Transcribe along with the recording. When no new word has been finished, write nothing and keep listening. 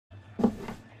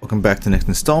welcome back to the next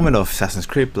installment of Assassin's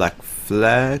Creed Black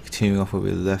Flag, continuing off where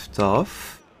we left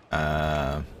off.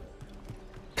 Cat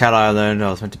Island,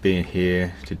 I was meant to be in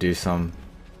here to do some,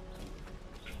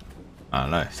 I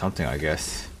don't know, something I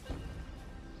guess.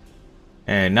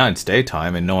 And now it's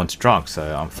daytime and no one's drunk,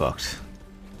 so I'm fucked.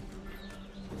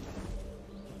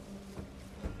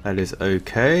 That is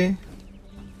okay.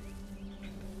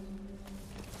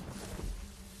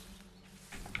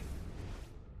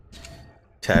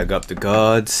 Tag up the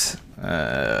guards.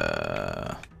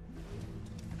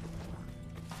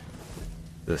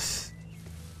 This.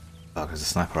 Oh, there's a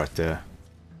sniper right there.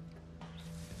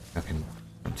 I can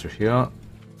come through here.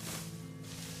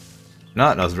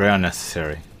 No, that was very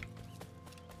unnecessary.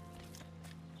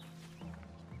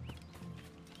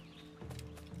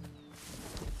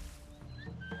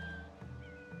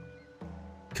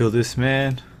 Kill this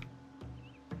man.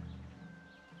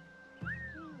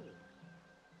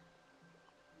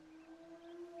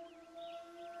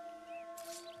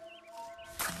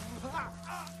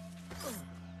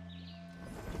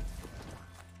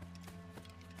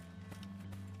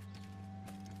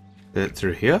 Is it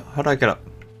through here? How do I get up?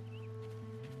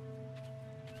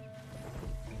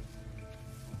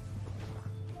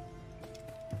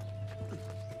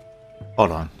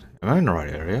 Hold on. Am I in the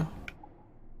right area?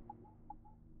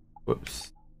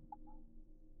 Whoops.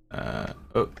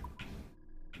 Oh.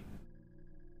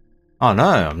 Oh no,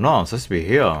 I'm not. I'm supposed to be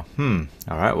here.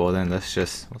 Alright, well then let's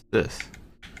just... What's this?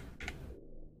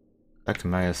 Back to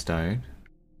Maya Stone.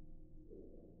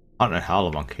 I don't know,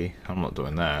 Howler Monkey. I'm not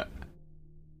doing that.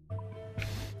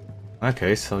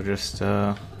 Okay, so I'll just,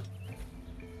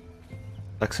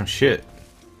 like some shit.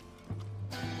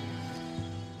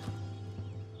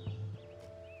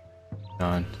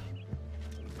 Done.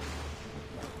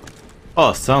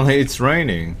 Oh, suddenly it's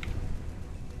raining.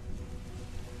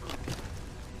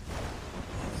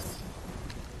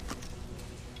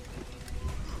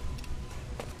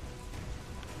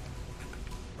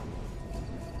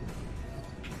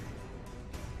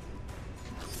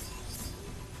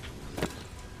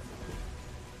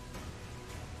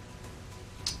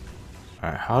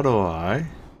 Alright, how do I...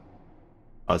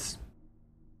 I'm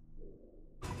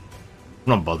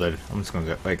not bothered. I'm just gonna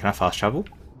go... Wait, can I fast travel?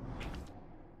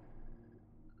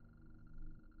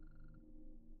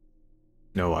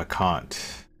 No, I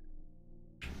can't.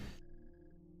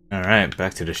 Alright,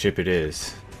 back to the ship it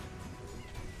is.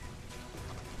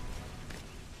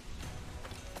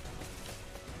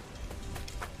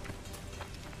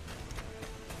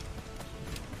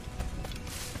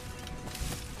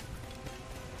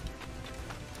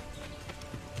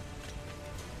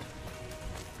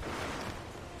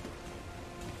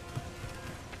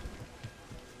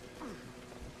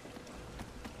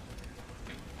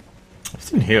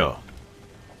 What's in here?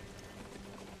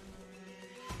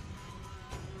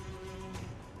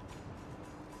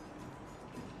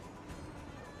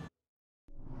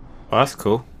 Oh, that's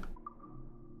cool.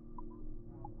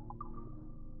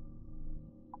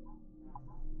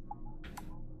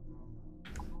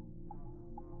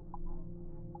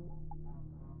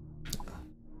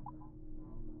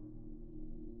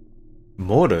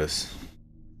 Mortars.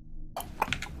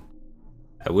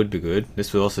 That would be good.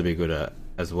 This would also be good at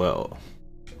as well.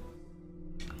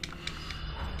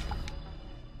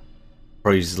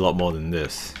 Probably uses a lot more than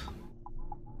this.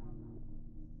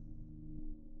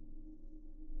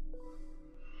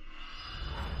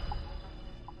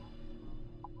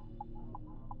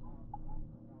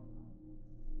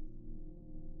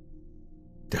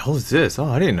 The hell is this? Oh,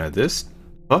 I didn't know this.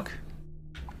 Fuck.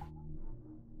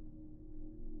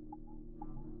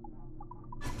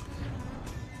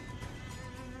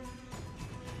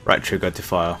 Right trigger to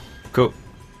fire. Cool.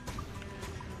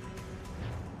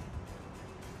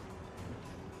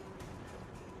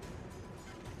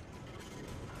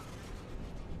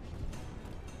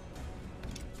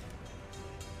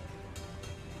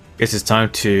 Guess it's time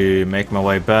to make my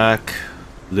way back,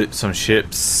 loot some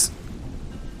ships.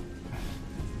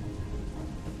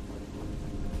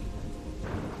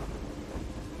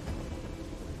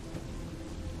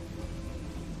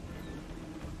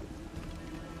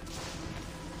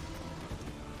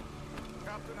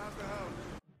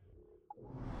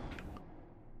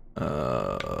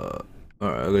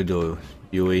 Alright, I'm gonna do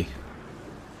Yui.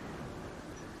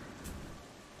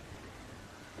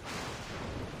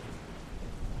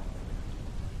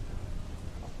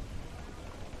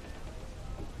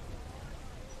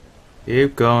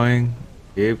 Keep going,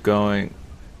 keep going.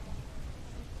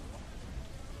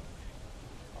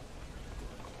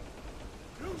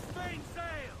 Alright,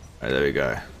 there we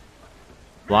go.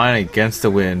 Flying against the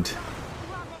wind.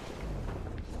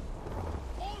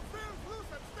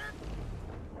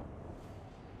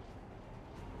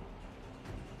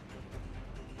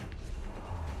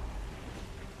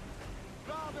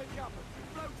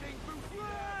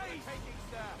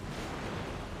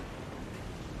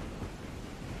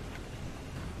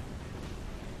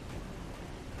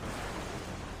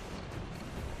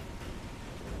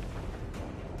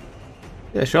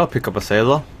 Yeah, sure, I'll pick up a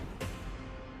sailor.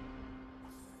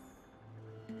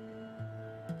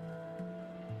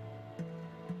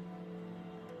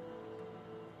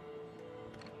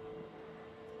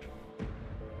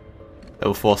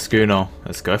 Level 4 schooner,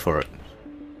 let's go for it.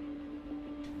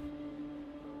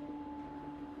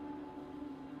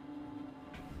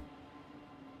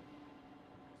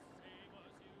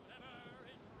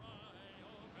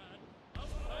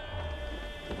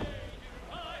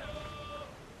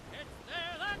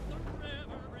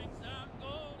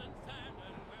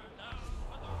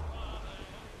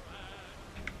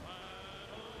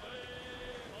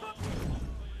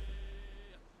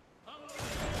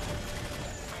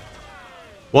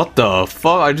 What the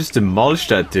fuck? I just demolished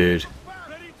that dude.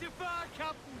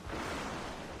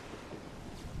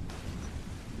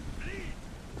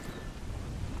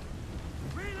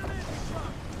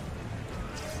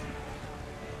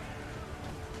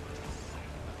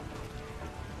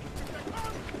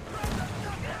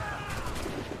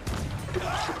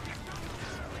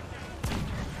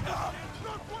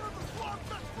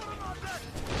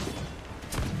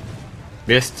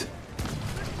 Missed.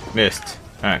 Missed.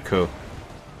 Alright, cool.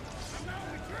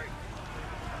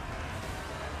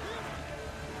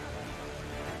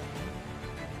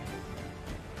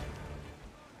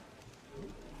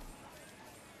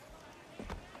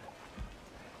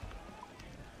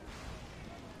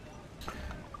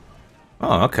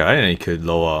 Oh, okay. I didn't know you could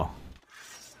lower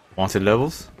wanted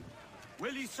levels.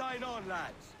 Will you sign on,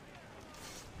 lads?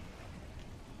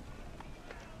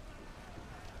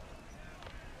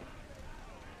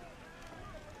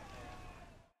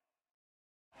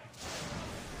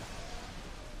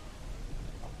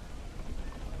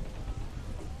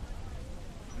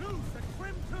 Loose and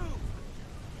trim too.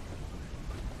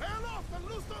 Bail off and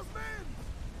loose those men.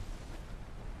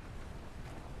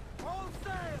 All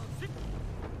sail.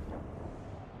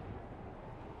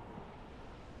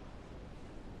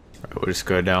 We'll just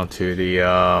go down to the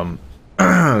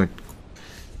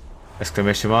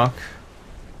exclamation mark.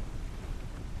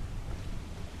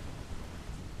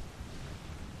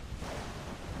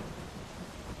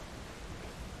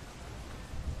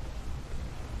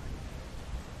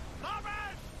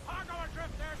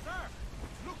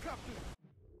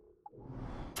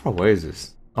 Oh, where is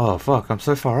this? Oh fuck, I'm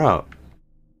so far out.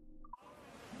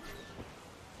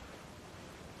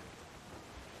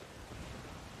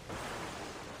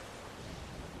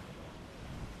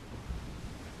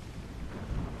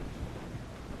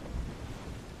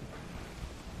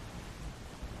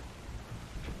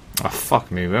 Oh fuck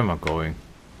me, where am I going?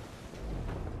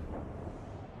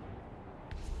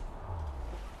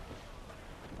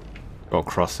 Go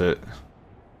across it.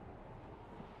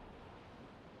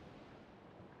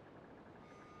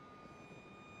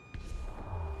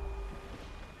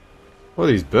 What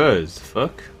are these birds?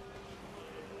 Fuck.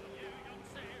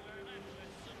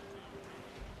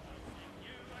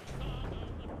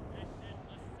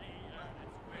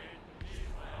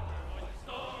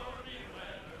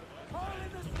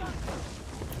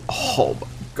 Oh my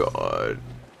god.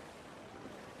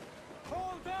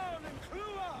 Hold down and crew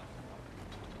up.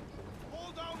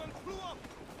 Hold down and crew up.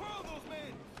 Furl those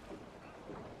men.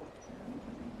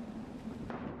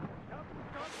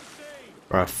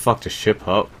 Bro, I fucked a ship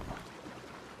up.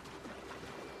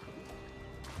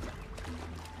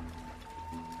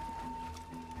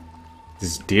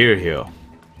 There's deer here.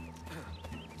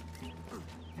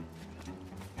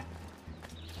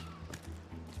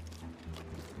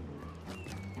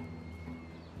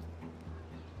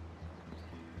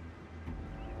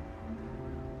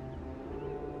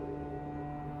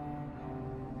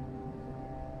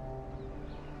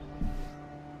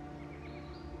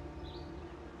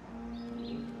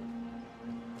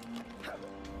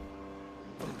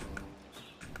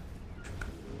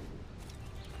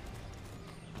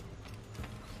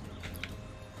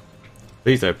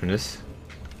 Please open this.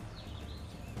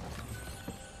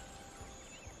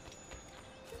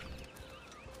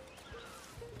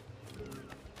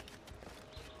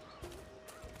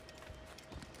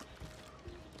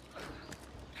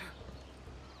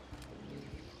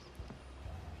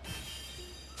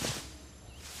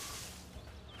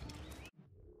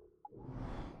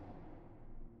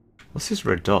 What's this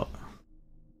red dot?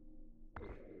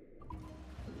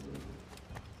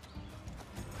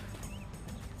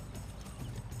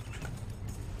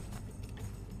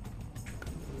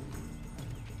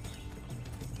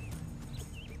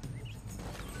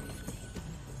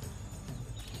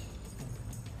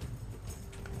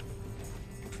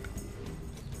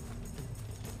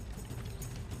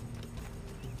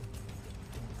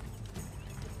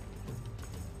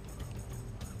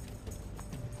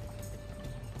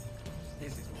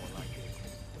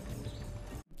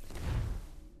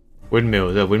 Windmill,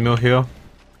 is there a windmill here?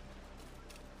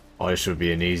 Oh, this should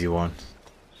be an easy one.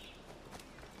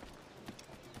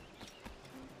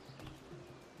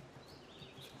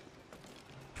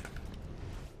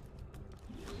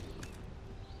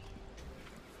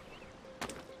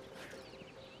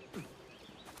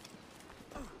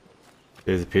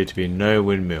 There appears to be no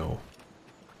windmill.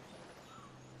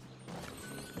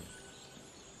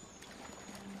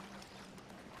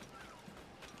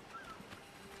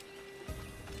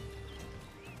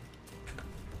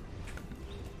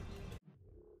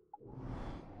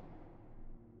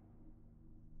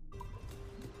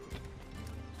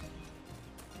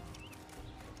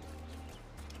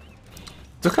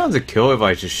 Does it count as a kill if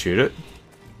I just shoot it?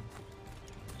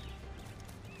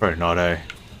 Probably not, eh?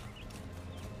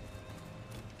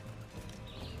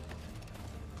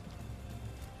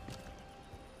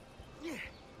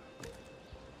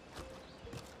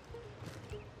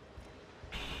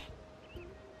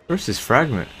 Where's this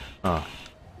fragment? Oh.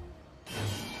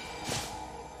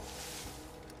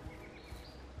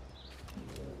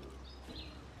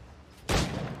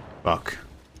 Fuck.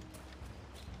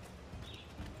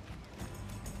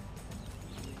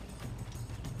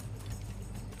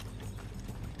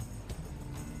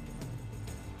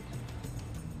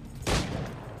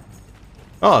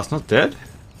 Oh, it's not dead?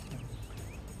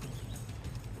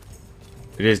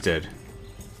 It is dead.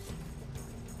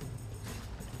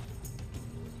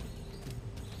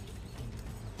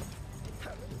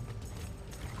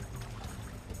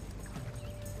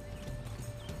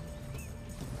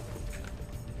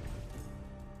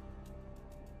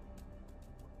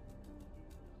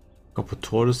 Couple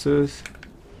tortoises.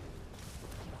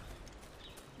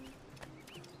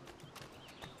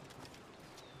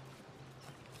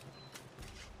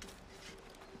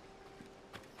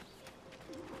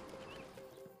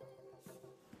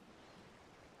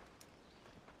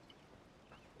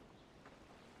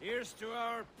 Here's to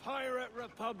our pirate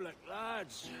republic,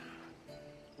 lads.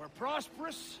 We're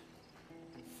prosperous,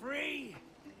 free,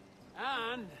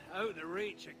 and out of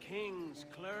reach of kings,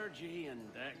 clergy, and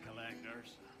debt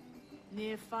collectors.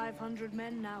 Near 500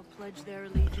 men now pledge their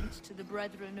allegiance to the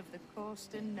Brethren of the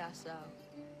Coast in Nassau.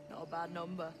 Not a bad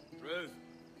number. Truth.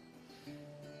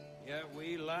 Yet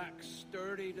we lack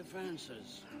sturdy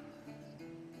defenses.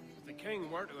 If the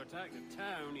king were to attack the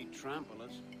town, he'd trample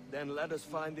us. Then let us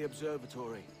find the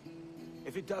observatory.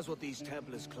 If it does what these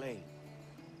Templars claim,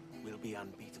 we'll be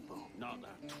unbeatable. Not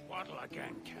that twaddle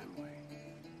again, can we?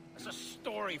 It's a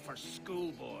story for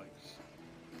schoolboys.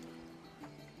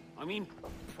 I mean,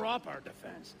 proper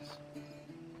defenses.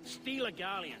 Steal a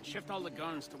galleon, shift all the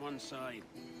guns to one side.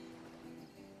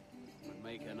 Would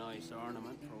make a nice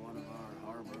ornament for one of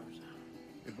our harbors.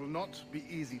 It will not be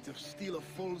easy to steal a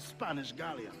full Spanish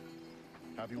galleon.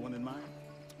 Have you one in mind?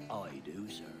 I do,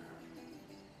 sir.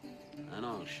 And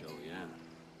I'll show you.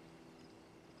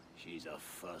 She's a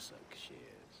fussock, she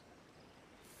is.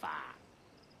 Fat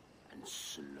and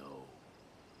slow.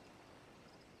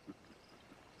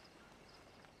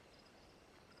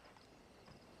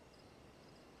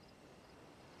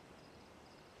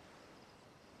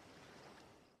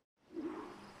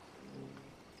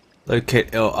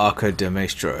 Locate El Arca de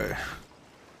Maestro.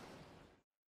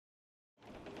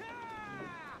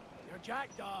 Your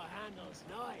jackdaw handles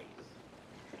nice.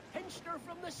 Pinched her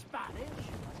from the Spanish,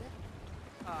 was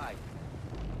it? Aye.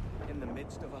 In the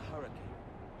midst of a hurricane.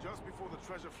 Just before the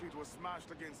treasure fleet was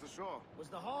smashed against the shore. Was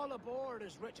the haul aboard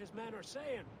as rich as men are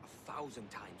saying? 1,000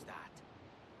 times that.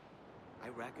 I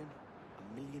reckon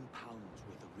 £1 million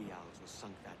worth of reals was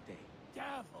sunk that day.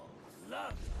 Devil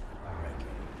love that hurricane.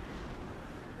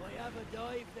 Might have a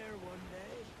dive there one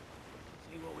day.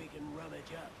 See what we can rummage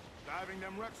up. Diving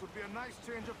them wrecks would be a nice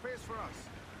change of pace for us.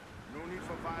 No need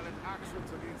for violent actions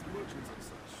against merchants and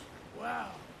such.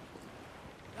 Well,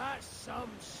 that's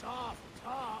some soft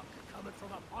talk coming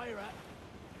from a pirate.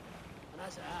 And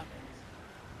as it happens,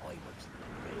 I works in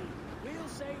the marine. We'll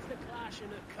save the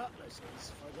clashing of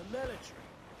cutlasses for the military.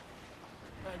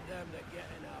 And them that get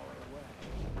in our way.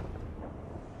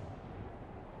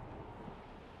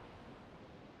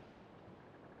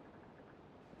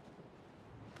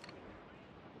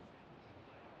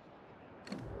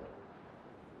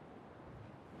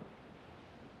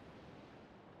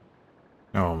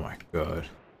 Oh my god.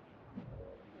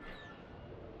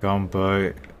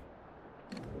 Gunboat.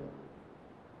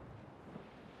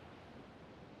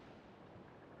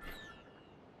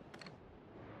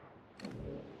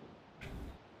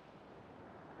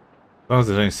 As long as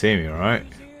they don't see me, alright?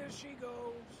 Easy as she goes.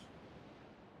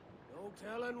 No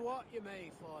telling what you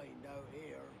may find out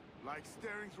here. Like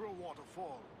staring through a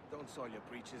waterfall. Don't soil your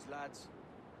breeches, lads.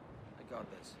 I got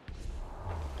this.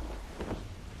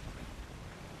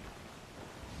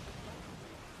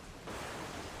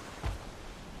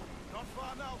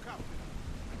 now, Captain.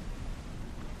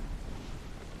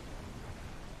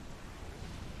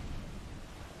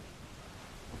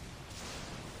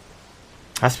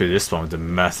 Has to be this one with the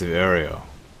massive area.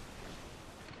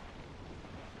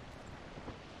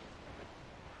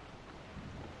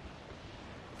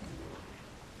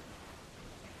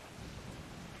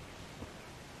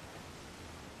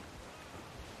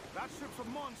 That ship's a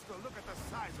monster. Look at the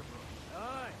size of her.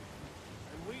 Aye.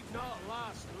 And we'd not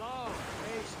last long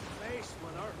face to face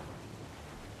with her.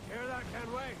 Hear that,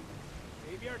 Kenway?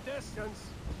 Keep your distance.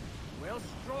 We'll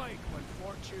strike when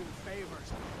fortune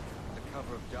favors. The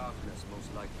cover of darkness,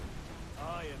 most likely.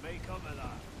 Aye, it may come to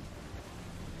that.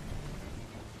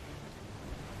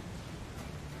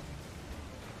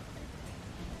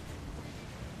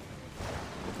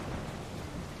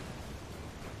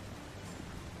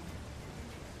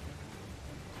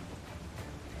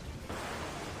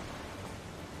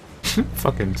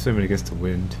 Fucking swimming against the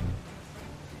wind.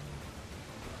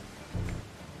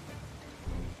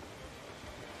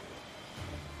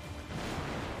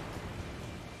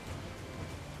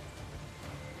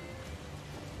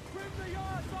 Trim the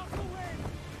yards off the wind!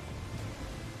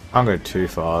 I'm going too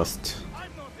fast.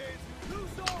 I'm not hasty.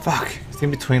 Loose off. Fuck, it's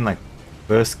in between like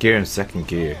first gear and second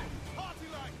gear. Party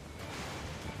like.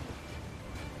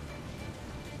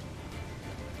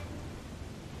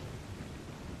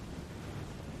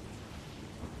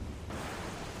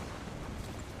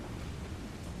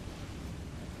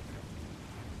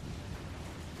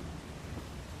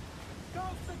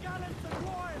 Gulf the gallants and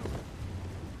royals!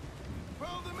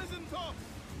 Furl the mizzen top.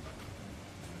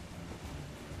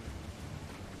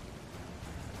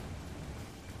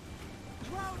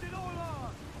 Ground it all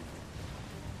on!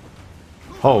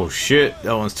 Oh shit,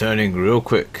 that one's turning real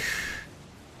quick.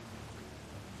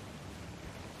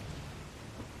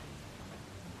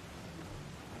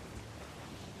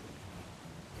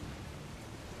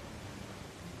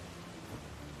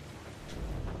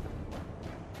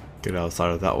 Get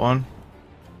outside of that one.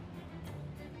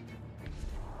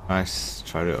 Nice.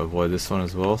 Try to avoid this one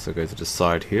as well, so go to the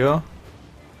side here.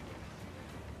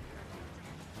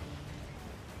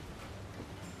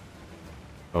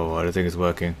 Oh, I don't think it's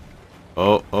working.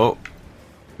 Oh,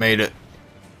 made it.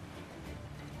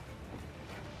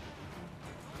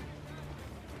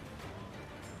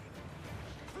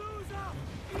 Clues up!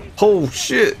 Easy Oh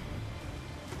shit!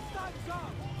 stands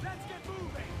up! Let's get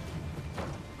moving!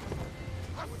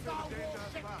 That would be the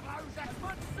dangerous path. Close as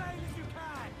much sail as you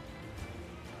can!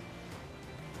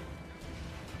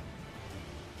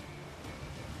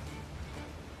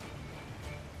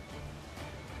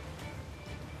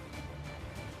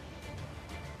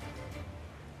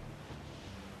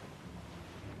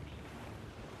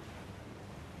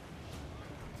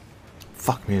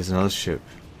 Fuck me, there's another ship.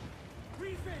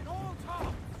 Reef in, all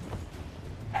tops!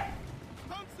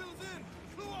 Stunsails in.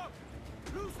 Clew up.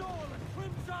 Loose all and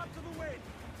trim sharp to the wind!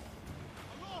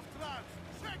 Aloft, lads.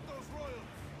 Check those royals.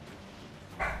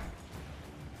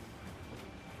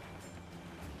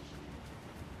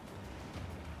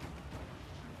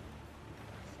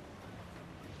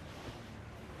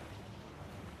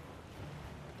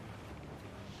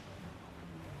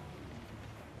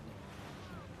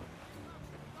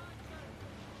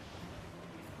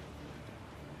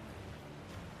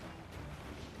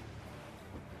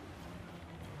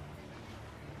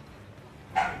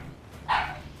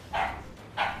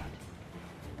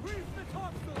 Reef the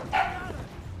topsails! Gather!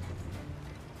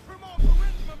 Trim off the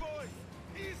wind, my boys.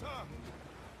 Ease her.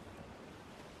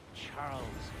 Charles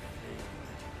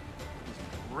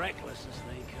as reckless as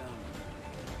they come.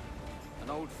 An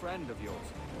old friend of yours.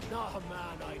 Not a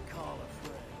man I'd call a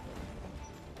friend.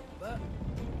 But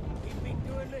we've been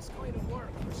doing this kind of work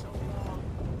for so long,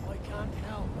 I can't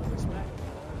help but respect her.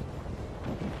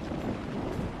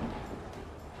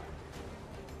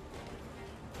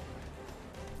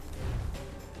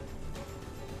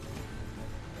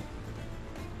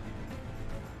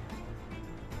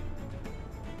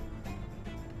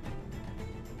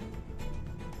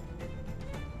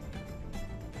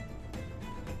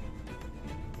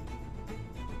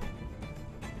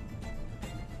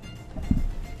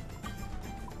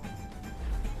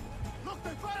 Look,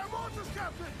 they fire mortars,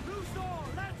 Captain. Loose all,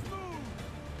 let's move!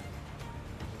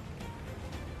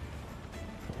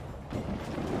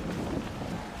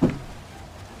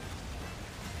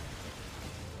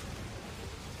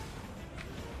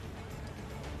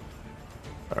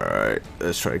 Alright,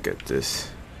 let's try to get this.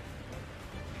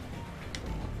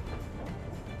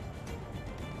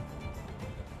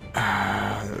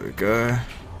 There we go.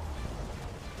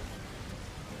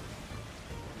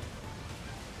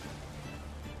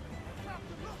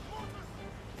 Captain, look, mortars.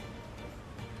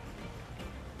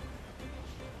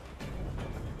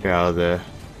 Get out of there.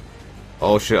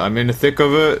 Oh shit, I'm in the thick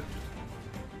of it.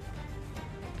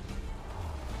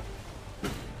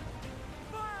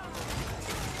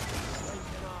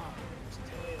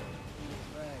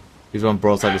 He's one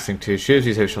broadside to sink 2 ships,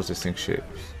 he's heavy shots to sink ships.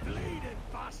 Bleeding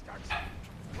bastards!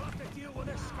 We'll have to deal with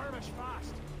this skirmish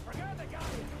fast. Forget the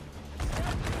galleon.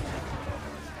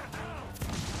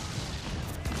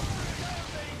 There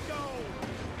they go!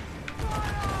 Fire! Fire!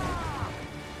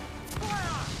 Fire!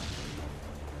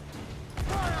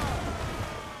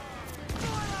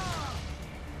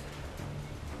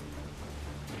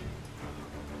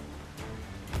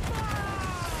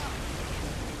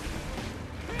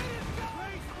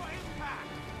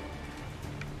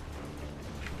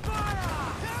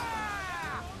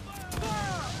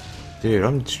 Dude,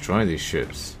 I'm destroying these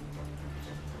ships.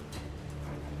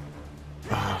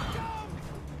 Oh,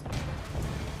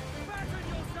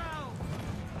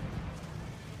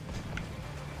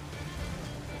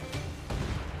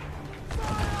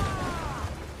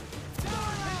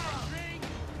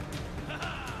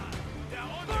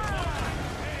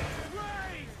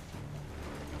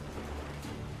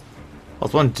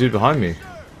 there's one dude behind me.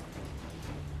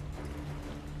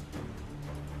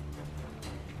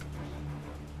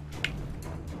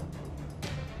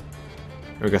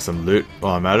 We got some loot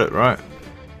while I'm at it, right?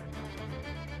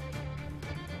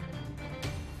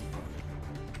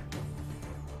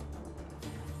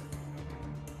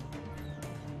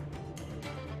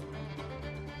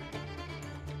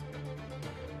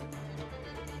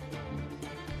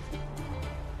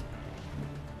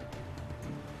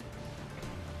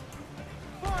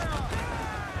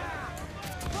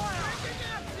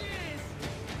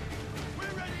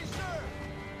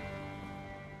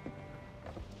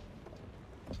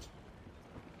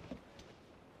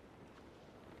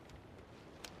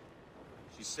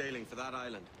 She's sailing for that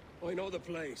island. I know the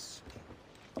place.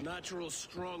 Natural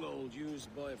stronghold used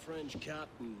by a French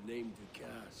captain named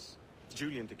Ducasse.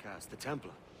 Julian Ducasse, the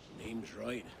Templar. Name's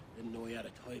right. Didn't know he had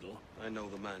a title. I know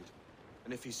the man.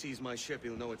 And if he sees my ship,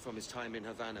 he'll know it from his time in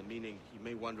Havana, meaning he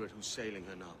may wonder at who's sailing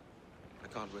her now. I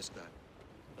can't risk that.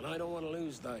 And I don't want to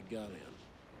lose that galleon.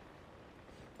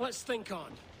 Let's think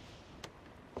on.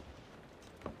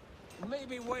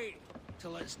 Maybe wait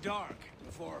till it's dark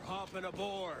before hopping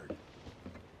aboard.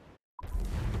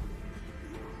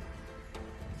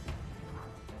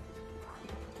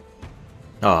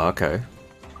 Oh, okay.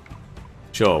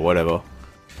 Sure, whatever.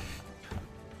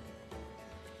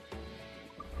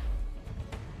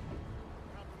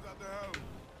 Captain's at the helm.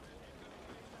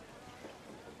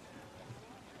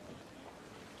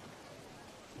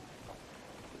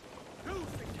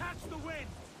 Loose and catch the wind!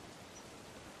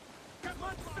 Get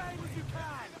much sail as you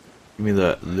can! Give me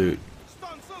the loot.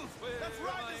 Stunsails, let's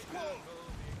ride this squall.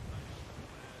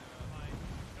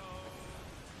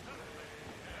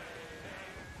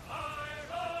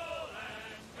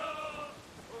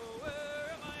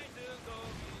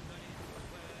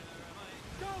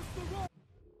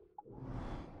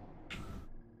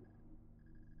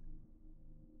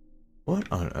 What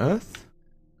on earth?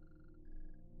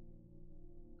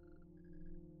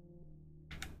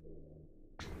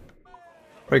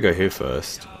 Probably go here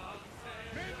first.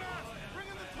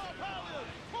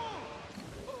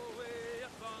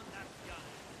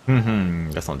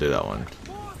 Let's not do that one.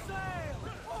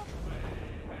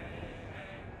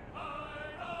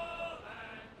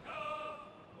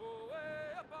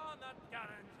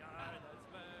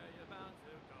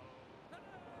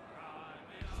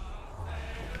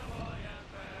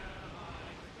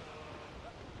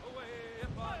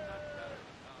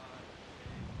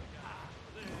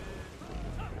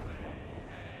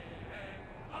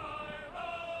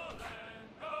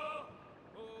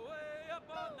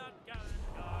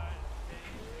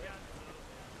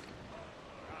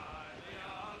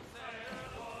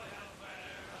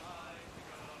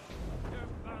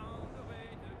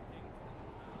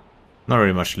 Not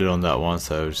really much loot on that one,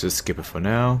 so just skip it for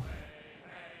now.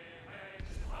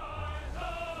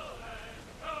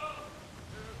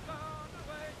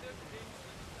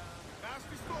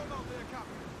 Nasty storm out there,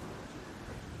 Captain.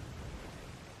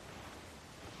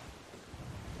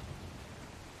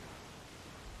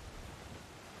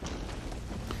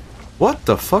 What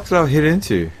the fuck did I hit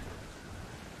into?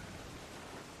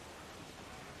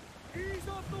 Ease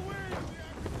off the wind.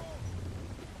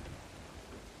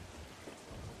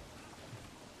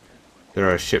 There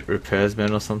are ship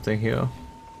repairsmen or something here.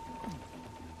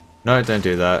 No, don't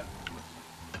do that.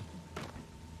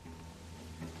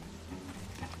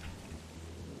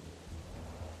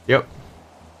 Yep.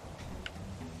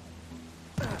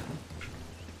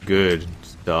 Good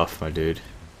stuff, my dude.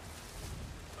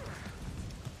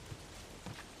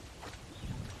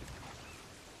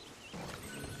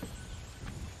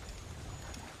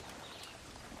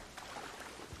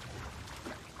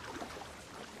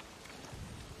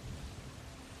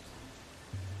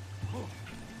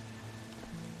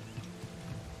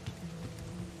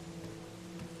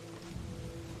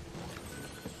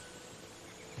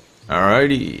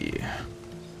 Alrighty.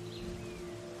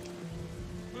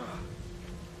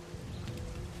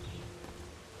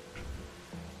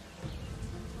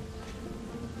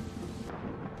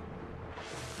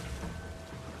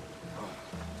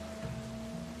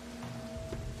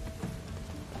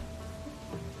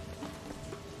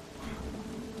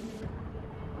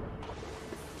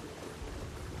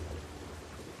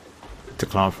 To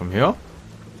climb from here?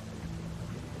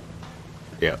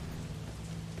 Yep.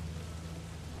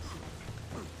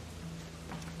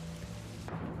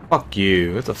 Fuck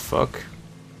you, what the fuck?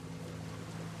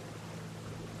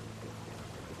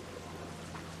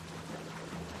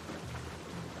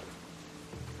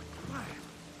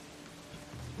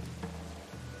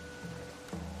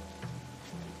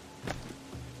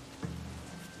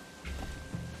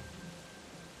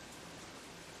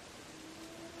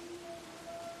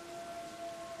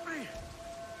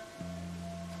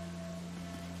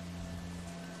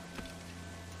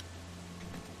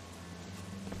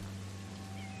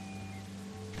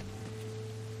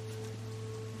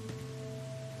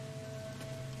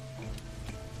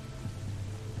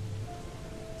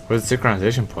 Where's the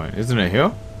synchronization point? Isn't it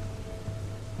here?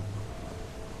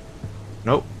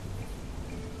 Nope.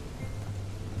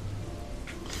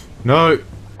 No!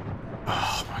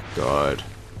 Oh my god.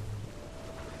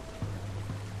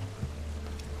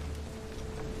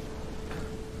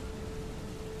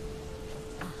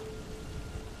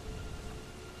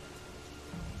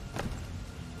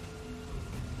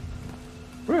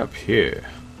 We're up here.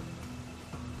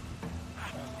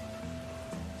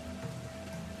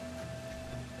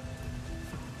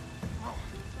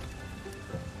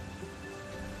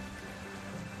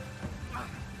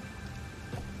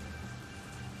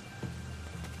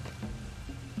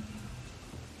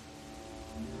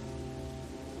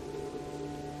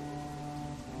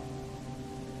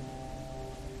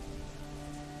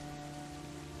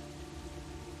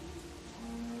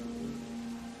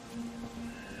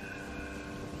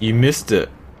 You missed it.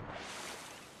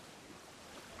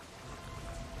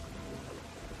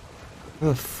 What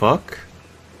the fuck?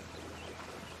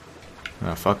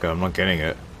 Oh fuck it, I'm not getting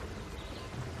it.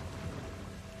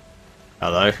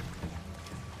 Hello?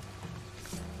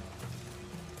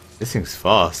 This thing's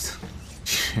fast.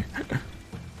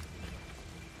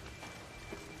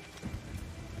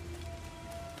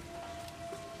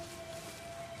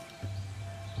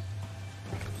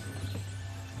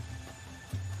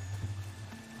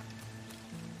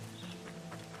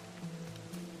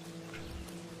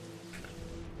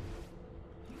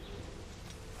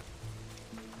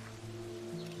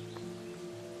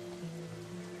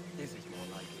 This is more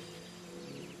like it.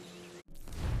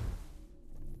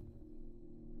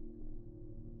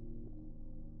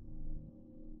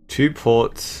 Two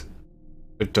ports,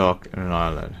 a dock, and an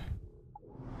island.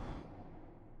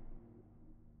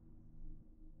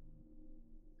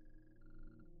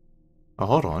 Oh,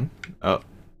 hold on. Oh.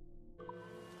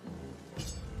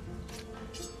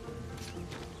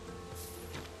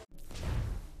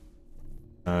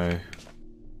 No.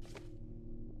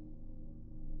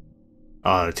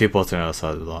 Oh, the two ports on the other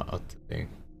side of the thing.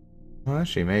 Well,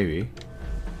 actually, maybe. Is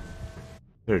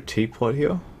there a teapot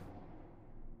here?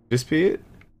 This be it?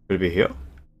 Could it be here?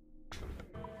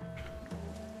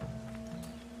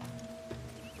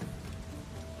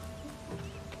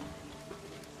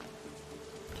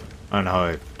 I don't know how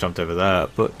I jumped over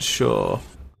that, but sure.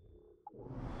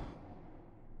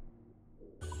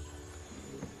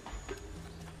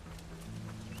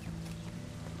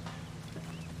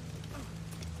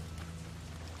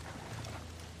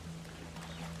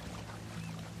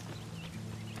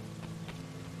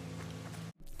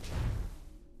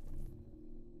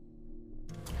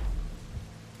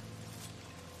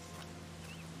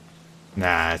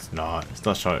 Nah, it's not. It's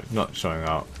not showing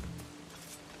up.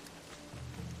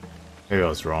 Maybe I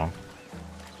was wrong.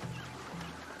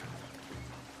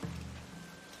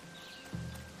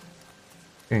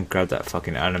 I can grab that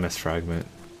fucking animus fragment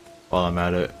while I'm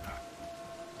at it.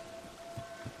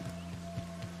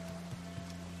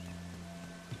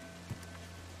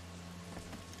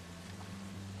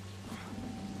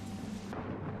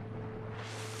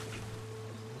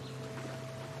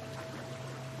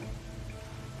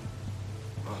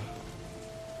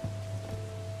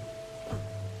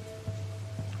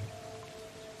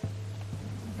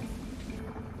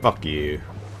 Fuck you.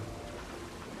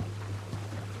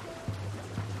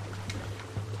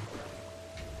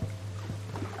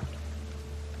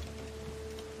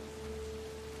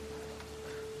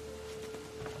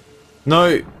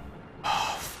 No!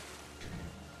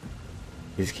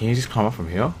 Can you just climb up from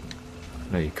here?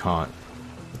 No, you can't.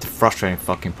 It's a frustrating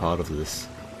fucking part of this.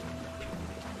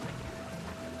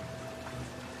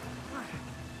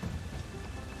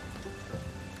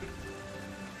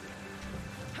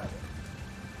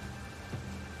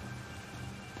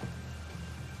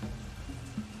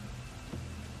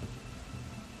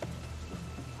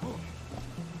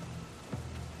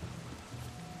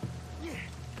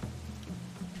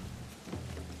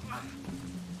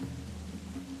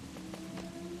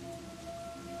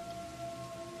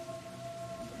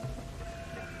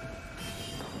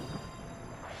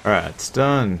 Alright, it's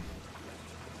done.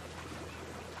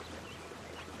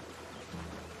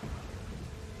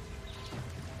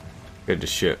 Go to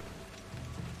ship.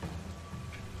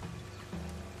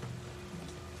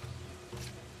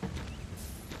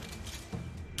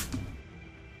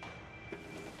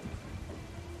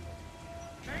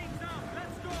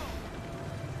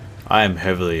 I am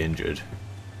heavily injured.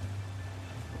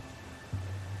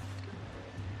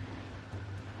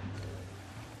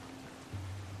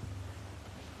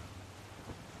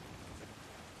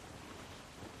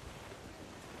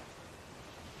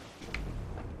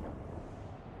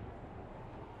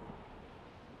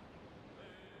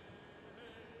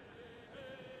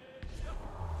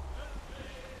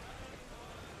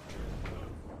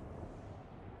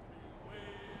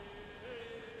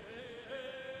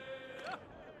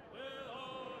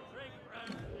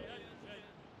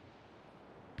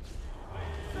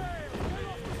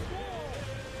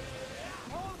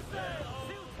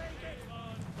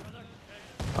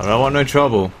 I don't want no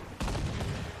trouble.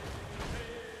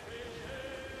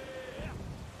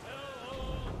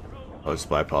 I'll just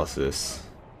bypass this.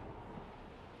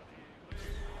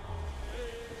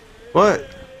 What?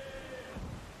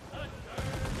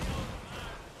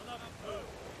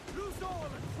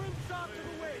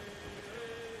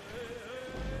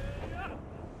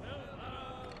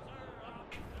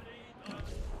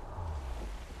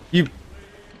 You...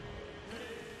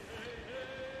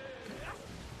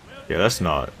 Yeah, that's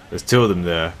not. There's two of them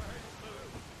there.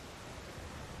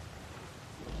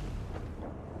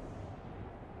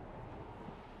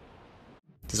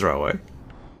 This is the right way?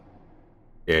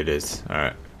 Yeah, it is.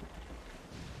 Alright.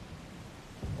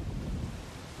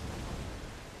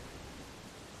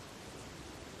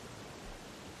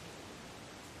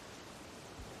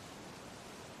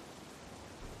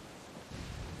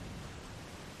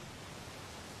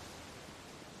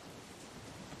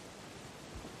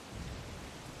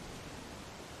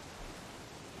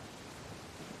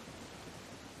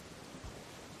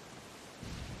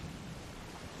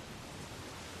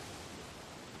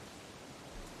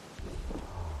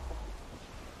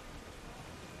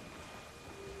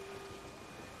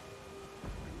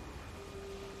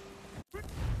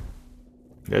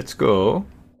 Let's go.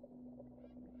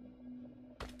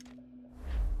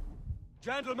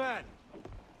 Gentlemen,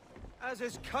 as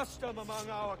is custom among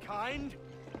our kind,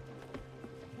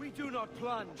 we do not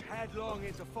plunge headlong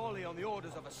into folly on the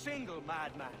orders of a single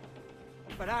madman,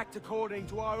 but act according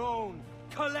to our own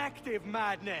collective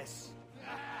madness.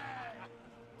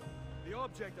 The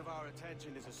object of our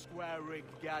attention is a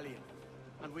square-rigged galleon,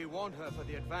 and we want her for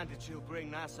the advantage she'll bring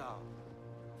Nassau.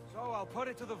 So I'll put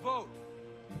it to the vote.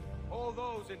 All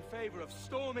those in favor of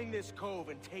storming this cove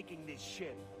and taking this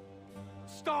ship,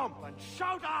 stomp and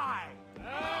shout aye!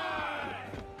 Aye!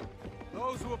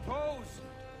 Those who oppose,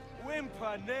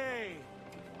 whimper nay!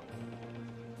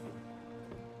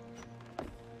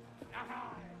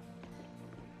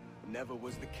 Never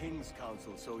was the King's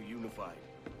Council so unified.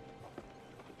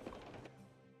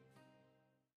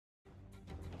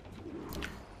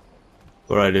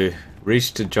 What do I do?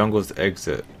 Reach the jungle's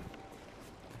exit.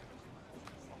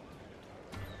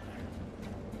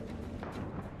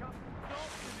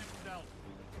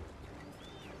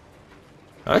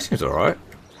 That seems alright.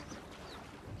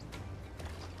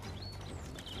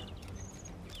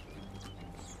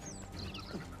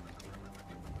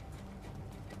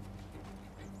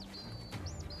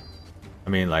 I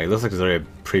mean, like, it looks like there's already a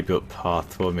pre-built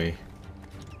path for me.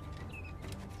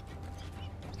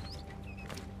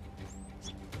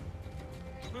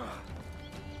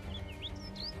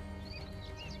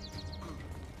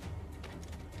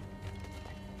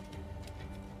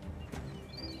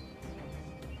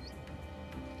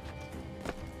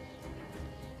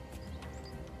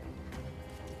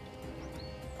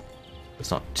 It's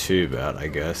not too bad, I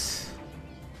guess.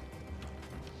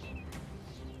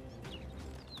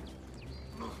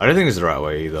 I don't think it's the right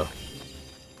way either.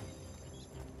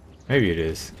 Maybe it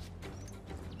is.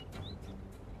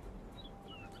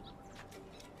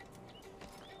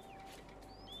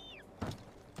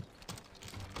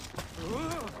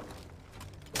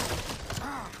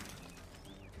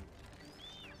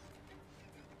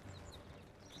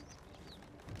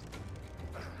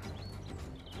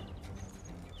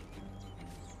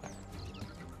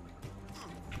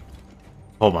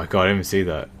 Oh my god, I didn't even see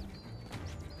that.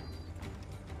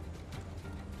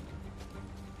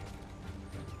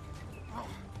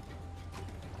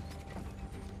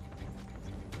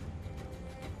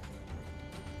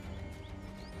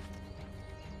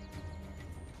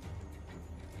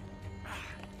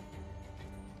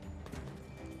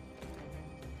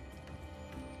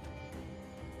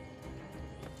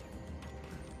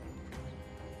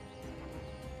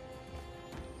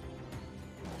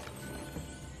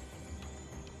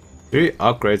 3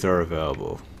 upgrades are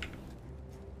available.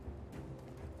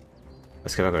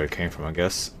 Let's get back where it came from, I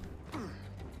guess.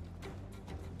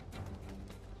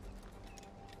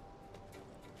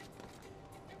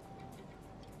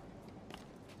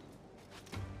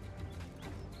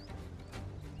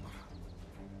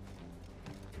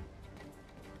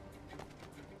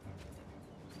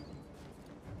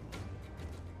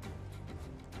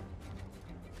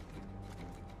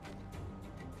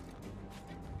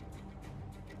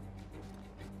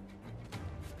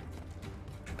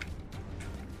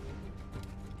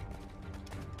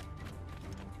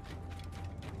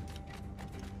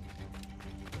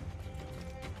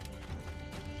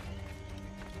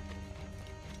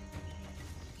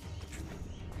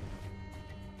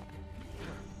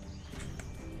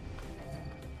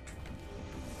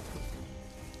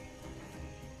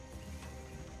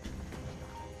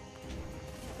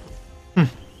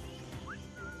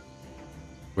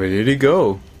 Where did he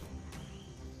go?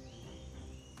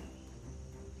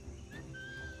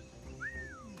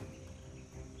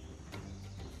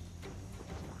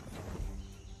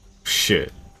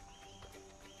 Shit.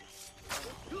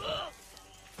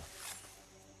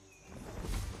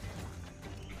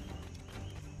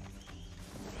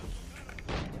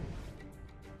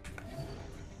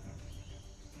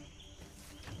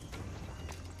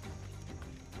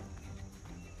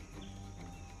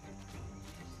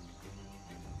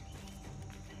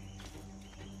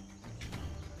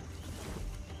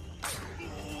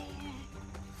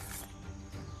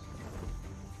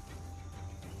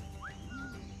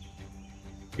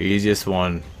 Easiest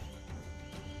one.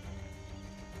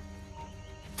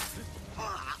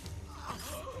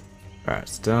 Alright,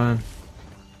 it's done.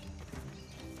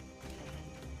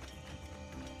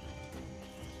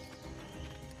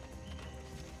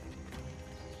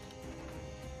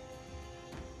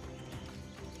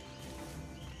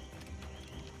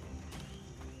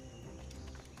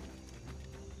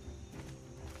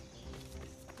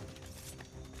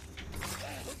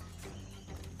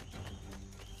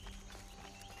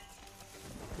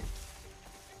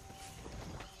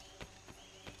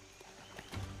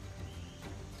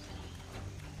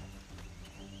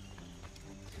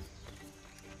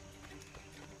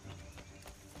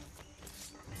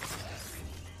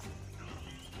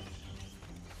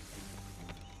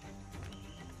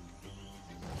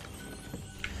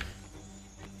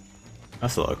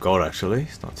 That's a lot of gold actually,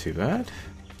 it's not too bad.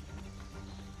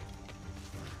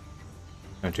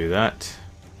 Don't do that.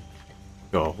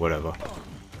 Oh, whatever.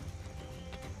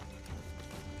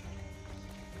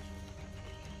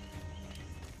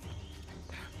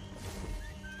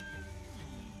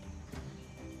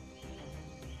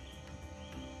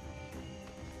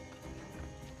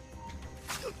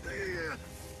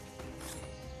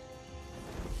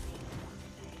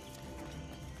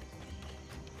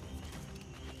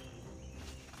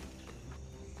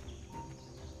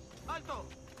 ¡Alto!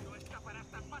 No escaparás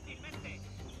tan fácilmente.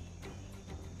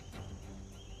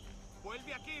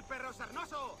 ¡Vuelve aquí, perro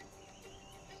sarnoso!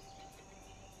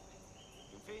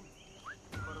 En fin,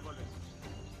 mejor volvemos.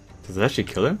 Does it actually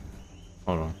kill him?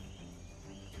 Hold on.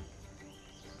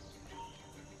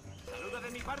 Saluda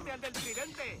de mi parte al del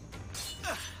tridente.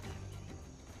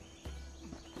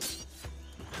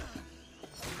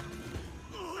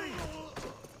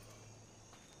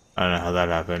 I don't know how that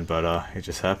happened, but it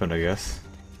just happened, I guess.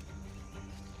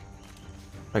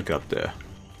 Like up there.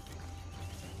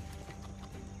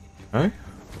 Oh?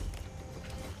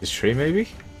 This tree, maybe?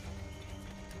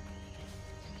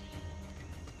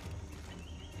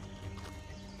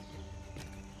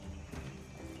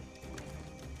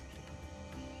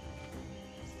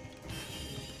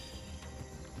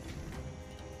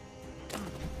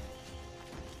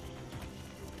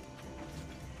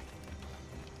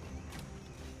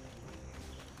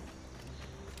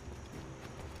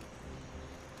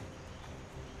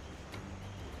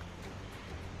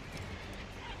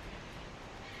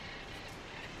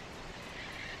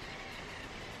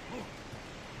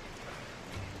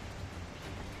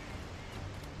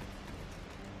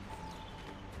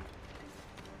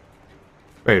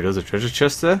 Wait, there's a treasure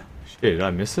chest there? Shit, did I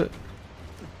miss it?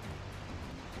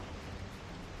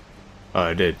 Oh,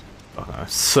 I did. Oh, I'm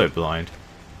so blind.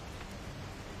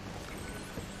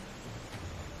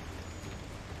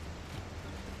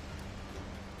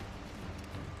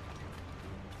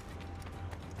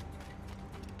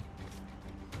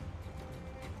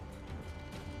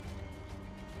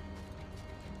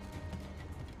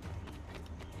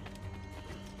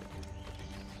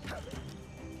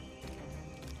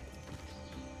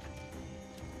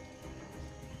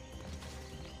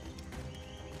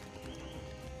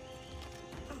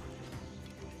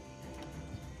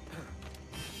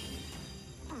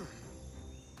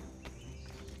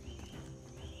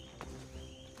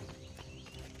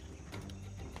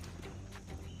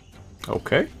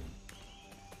 Okay.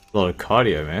 A lot of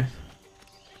cardio, man.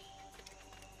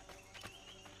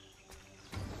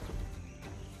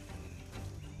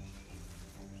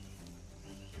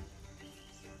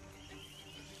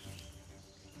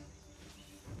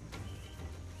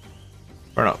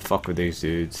 Better not fuck with these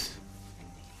dudes.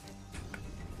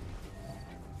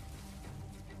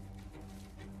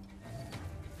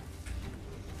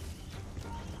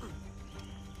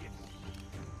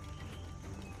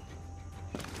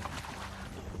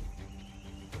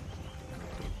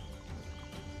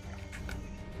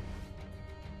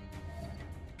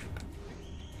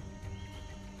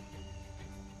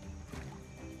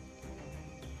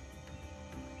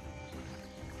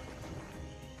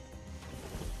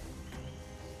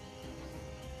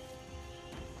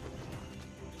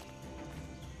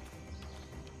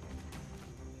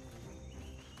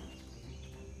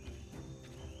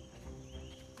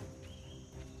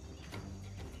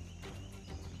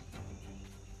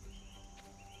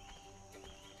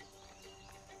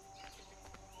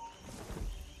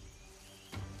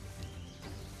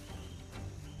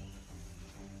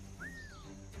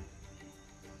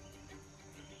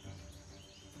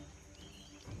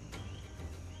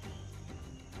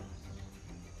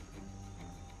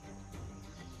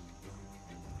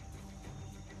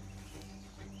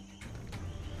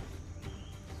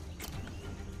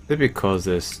 Is it because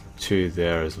there's two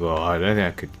there as well? I don't think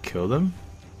I could kill them.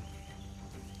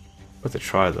 Worth a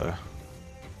try though.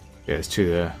 Yeah, there's two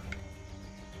there.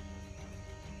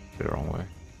 The wrong way.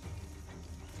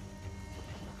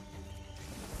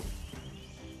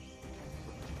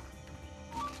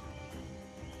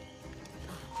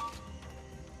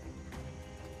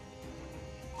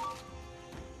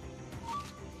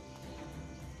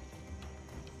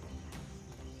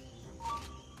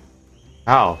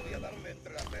 Ow.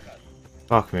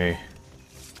 Fuck me.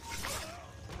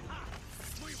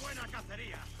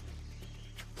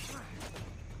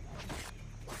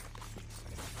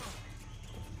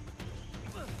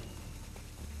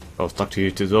 I'll stuck to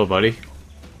you too as well, buddy.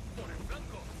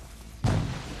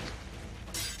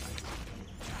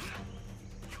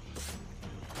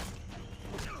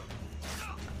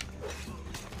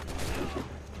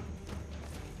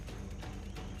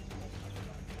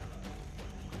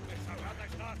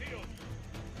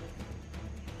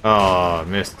 Oh,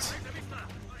 missed.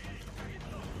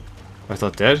 I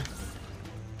thought dead.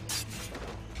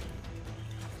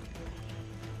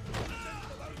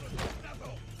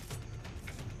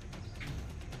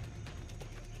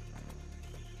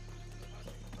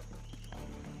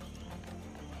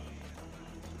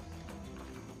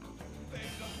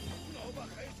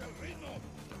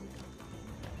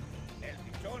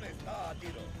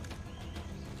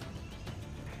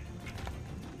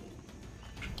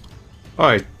 Oh,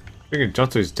 I freaking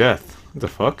jumped to his death. What the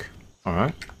fuck?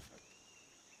 Alright.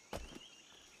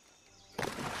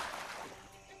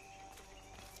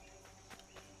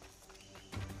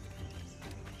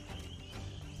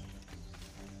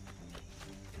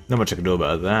 Not much I can do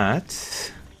about that.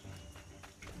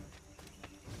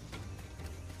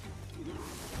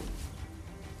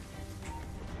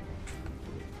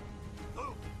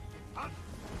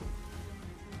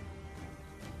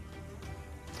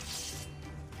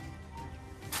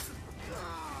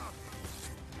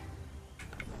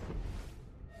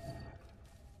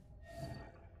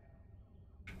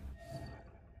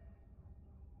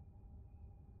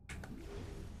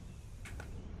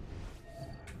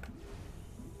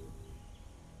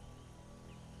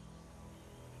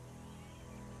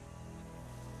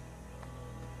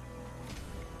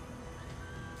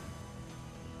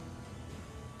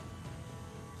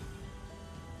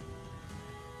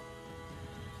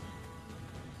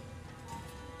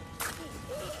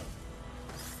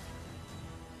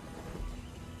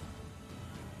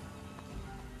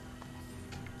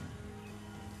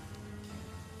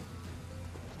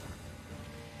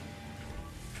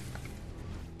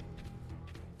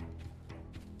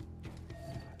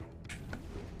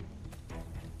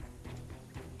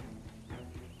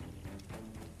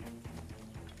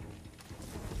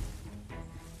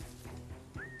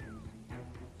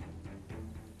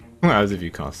 As if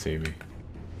you can't see me.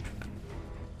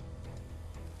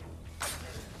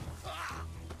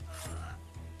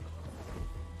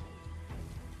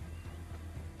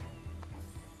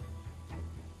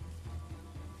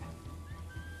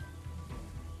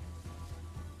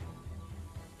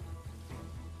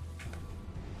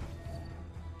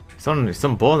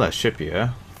 Some ball on that ship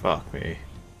here. Fuck me.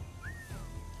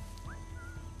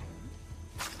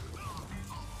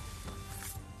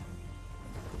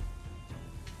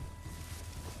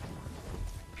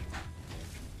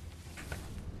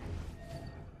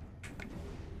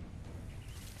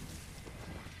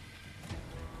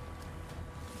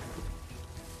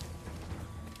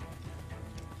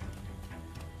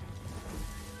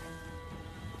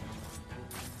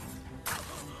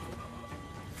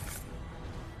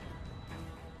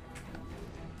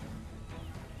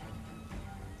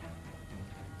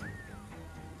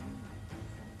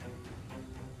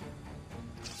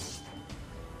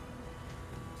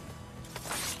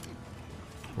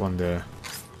 One there.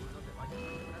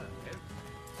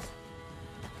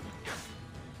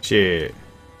 Shit.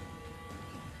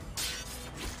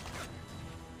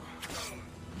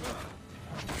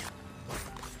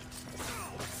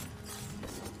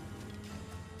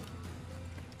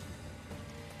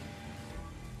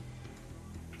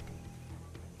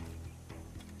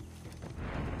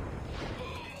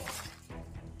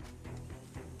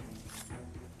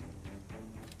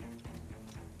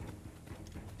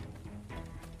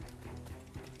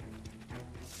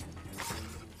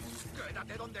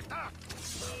 Quédate donde está.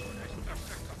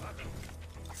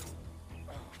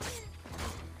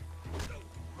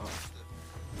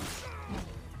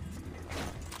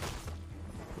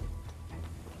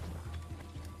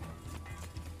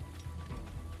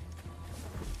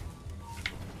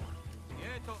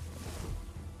 Quieto.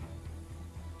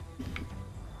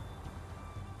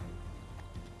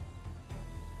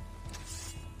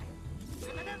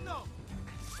 ¡Detenedlo!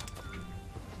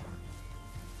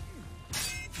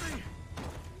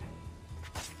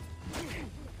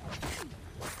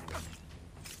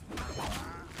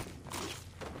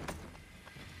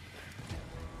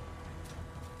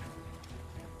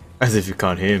 As if you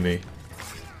can't hear me.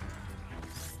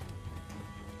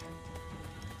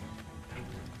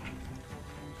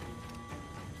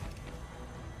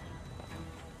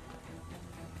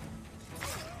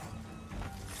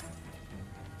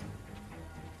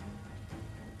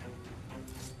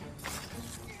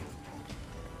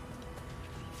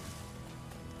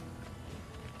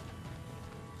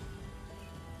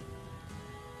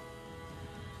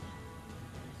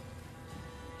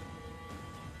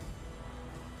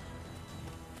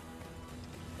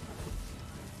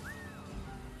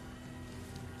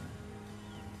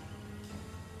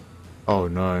 Oh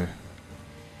no.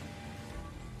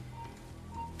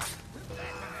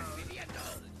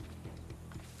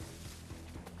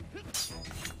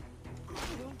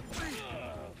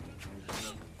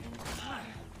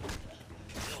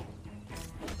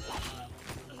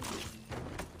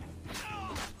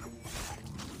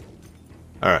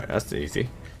 Alright, that's easy.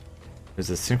 There's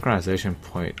a synchronization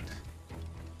point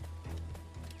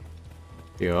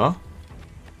here.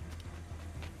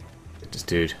 Get this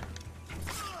dude.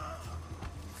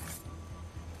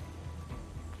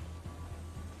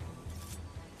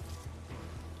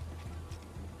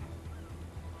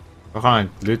 I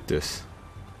can't loot this.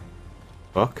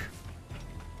 Fuck.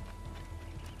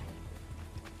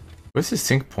 Where's the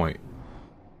sync point?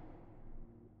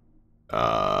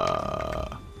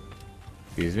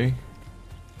 Excuse me.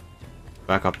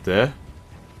 Back up there.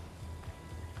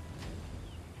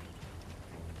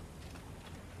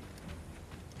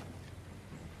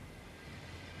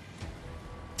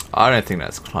 I don't think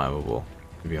that's climbable,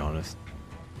 to be honest.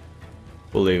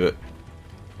 We'll leave it.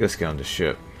 Let's get on the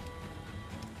ship.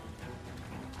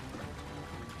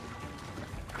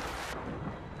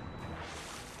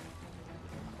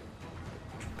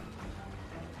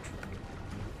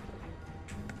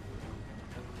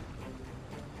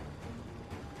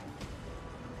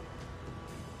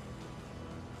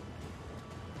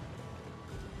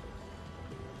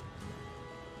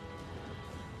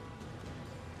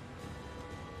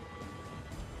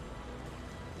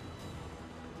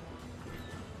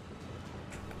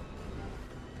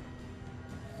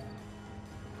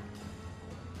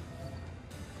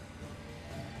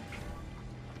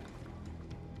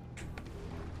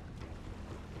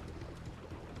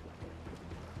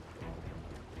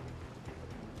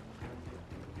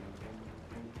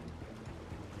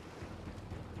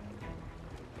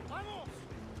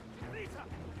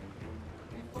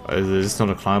 Is this not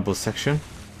a climbable section?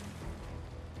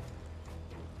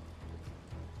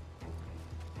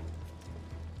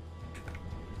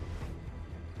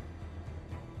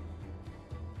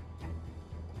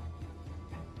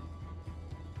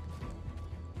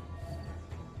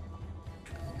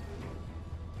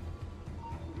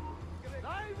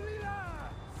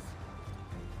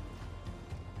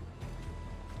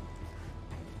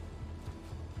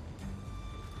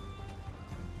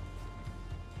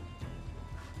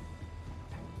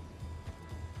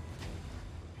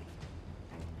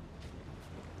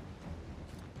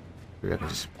 We can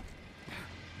just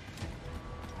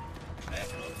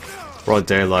broad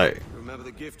daylight. Remember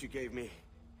the gift you gave me?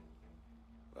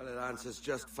 Well, it answers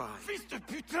just fine. Fils de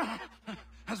putain!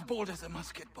 As bold as a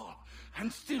musket ball,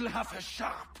 and still half as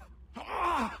sharp.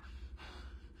 Ah!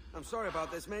 I'm sorry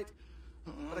about this, mate.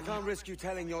 But I can't risk you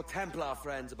telling your Templar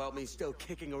friends about me still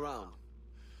kicking around.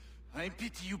 I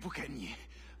pity you, Boucanier.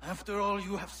 After all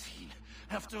you have seen,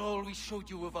 after all we showed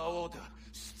you of our order,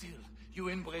 still you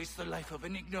embrace the life of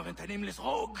an ignorant and aimless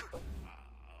rogue.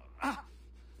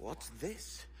 What's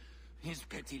this? Is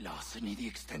petty larceny the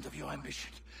extent of your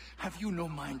ambition? Have you no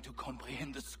mind to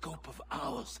comprehend the scope of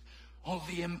ours? All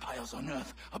the empires on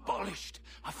Earth abolished,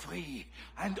 a free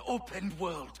and open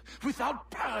world, without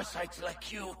parasites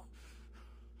like you.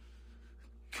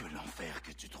 Que l'enfer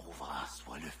que tu trouveras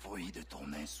soit le fruit de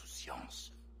ton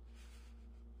insouciance.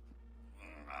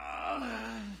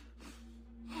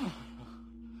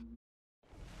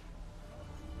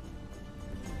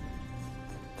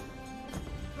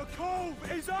 The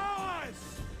cove is ours!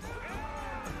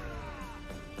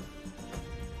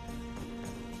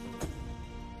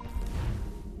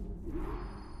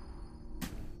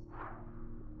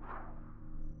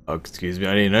 Oh, excuse me,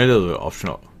 I didn't know there were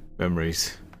optional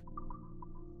memories.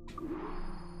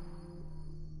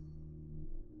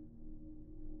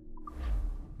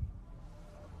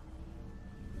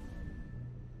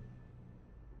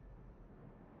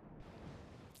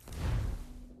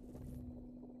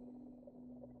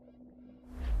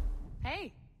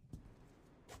 Hey.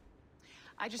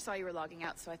 I just saw you were logging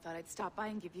out, so I thought I'd stop by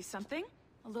and give you something.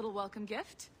 A little welcome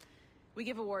gift. We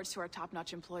give awards to our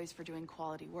top-notch employees for doing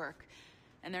quality work.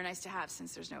 And they're nice to have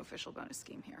since there's no official bonus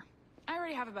scheme here. I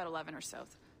already have about 11 or so.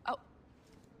 Oh.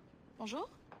 Bonjour?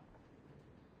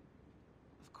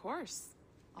 Of course.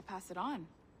 I'll pass it on.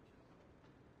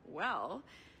 Well,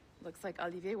 looks like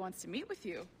Olivier wants to meet with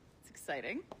you. It's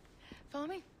exciting. Follow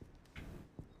me.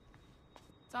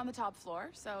 It's on the top floor,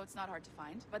 so it's not hard to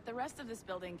find. But the rest of this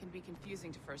building can be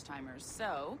confusing to first-timers,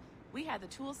 so we had the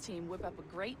tools team whip up a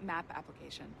great map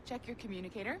application. Check your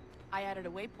communicator. I added a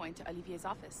waypoint to Olivier's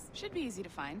office. Should be easy to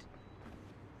find.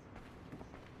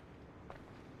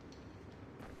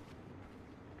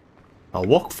 I'll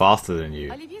walk faster than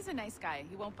you. Olivier's a nice guy.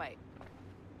 He won't bite.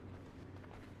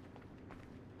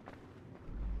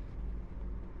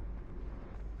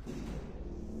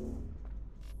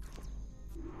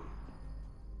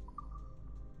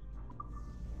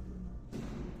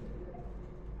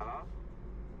 Hello?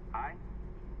 Hi?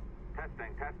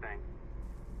 Testing, testing.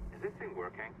 Is this thing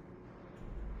working?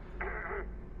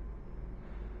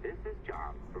 This is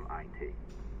John from IT.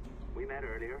 We met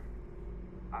earlier.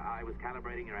 I was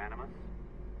calibrating your Animus.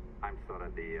 I'm sort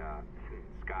of the,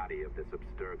 Scotty of this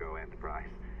Abstergo enterprise.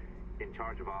 In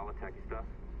charge of all the techie stuff.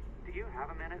 Do you have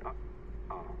a minute?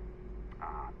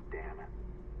 Damn it.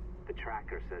 The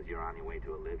tracker says you're on your way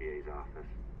to Olivier's office.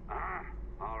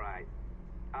 Alright.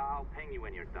 I'll ping you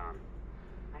when you're done.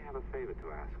 I have a favor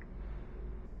to ask.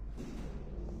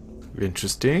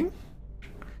 Interesting.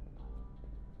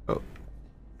 Oh.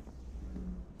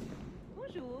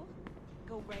 Bonjour.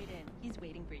 Go right in. He's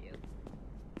waiting for you.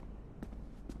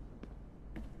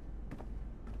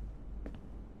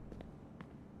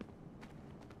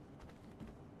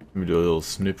 Let me do a little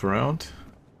snoop around.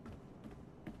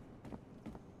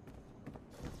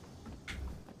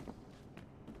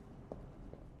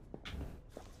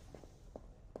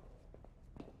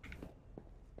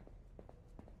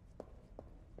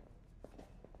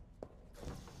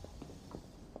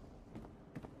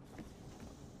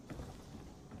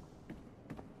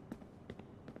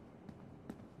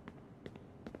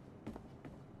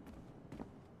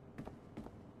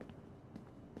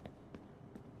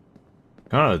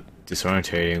 Kind of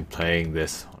disorientating playing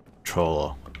this on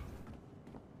controller.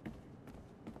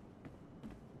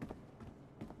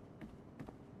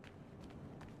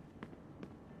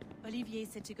 Olivier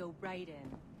said to go right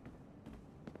in.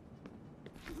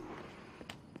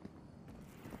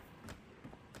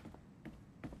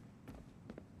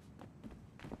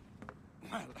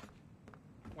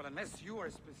 Well, unless you are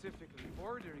specifically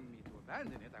ordering me to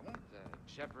abandon it, I won't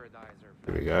jeopardize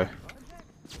our... Here we go.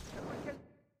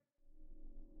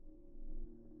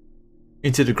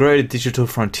 Into the greater digital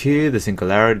frontier, the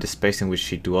singularity, the space in which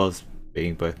she dwells,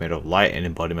 being both made of light and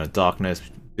embodiment of darkness,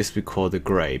 this we call the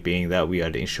grey, being that we are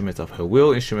the instruments of her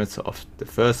will, instruments of the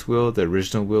first will, the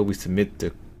original will, we submit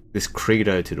this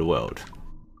credo to the world.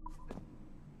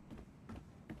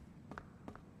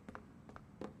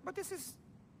 But this is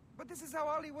how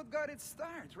Hollywood got its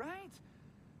start, right?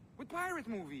 With pirate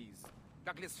movies.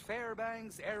 Douglas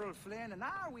Fairbanks, Errol Flynn, and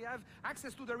now we have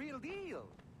access to the real deal.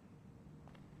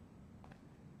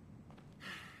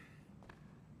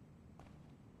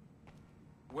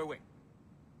 Wait.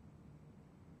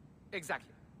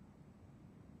 Exactly.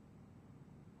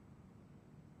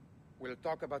 We'll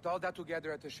talk about all that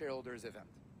together at the shareholders event.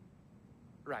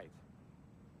 Right.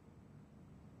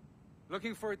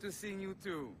 Looking forward to seeing you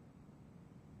too.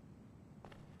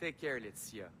 Take care,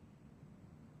 Laetitia.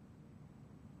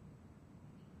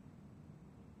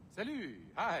 Salut!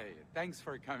 Hi! Thanks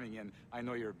for coming in. I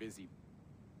know you're busy.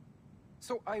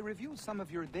 So I reviewed some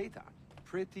of your data.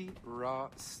 Pretty raw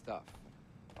stuff.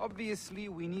 Obviously,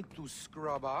 we need to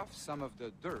scrub off some of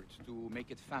the dirt to make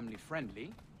it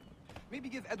family-friendly. Maybe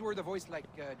give Edward a voice like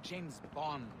James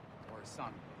Bond or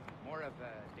something. More of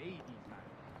a ladies' man.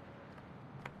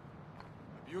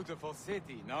 A beautiful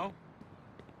city, no?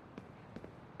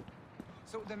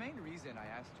 So the main reason I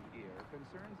asked you here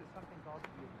concerns is something called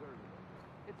the observable.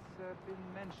 It's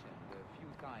been mentioned a few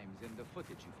times in the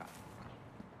footage you found.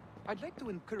 I'd like to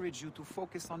encourage you to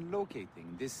focus on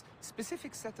locating this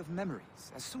specific set of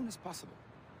memories as soon as possible.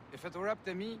 If it were up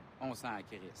to me, on s'en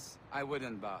crisse. I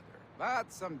wouldn't bother.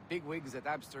 But some bigwigs at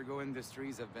Abstergo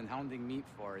Industries have been hounding me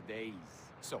for days.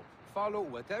 So, follow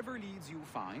whatever leads you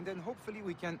find, and hopefully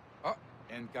we can... Oh,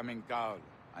 incoming call.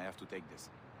 I have to take this.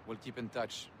 We'll keep in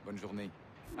touch. Bonne journée.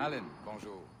 Alan,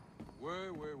 bonjour.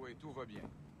 Oui, tout va bien.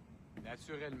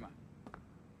 Naturellement.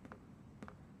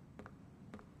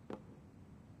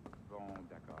 Bon,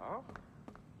 d'accord.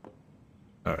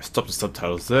 Alright, stop the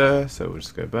subtitles there, so we'll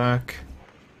just go back.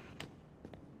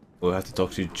 We'll have to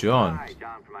talk to John. Hi,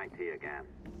 John from IT again.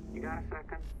 You got a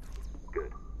second?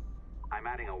 Good. I'm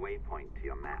adding a waypoint to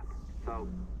your map. So,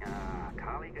 a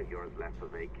colleague of yours left for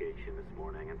vacation this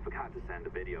morning and forgot to send a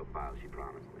video file she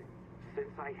promised me.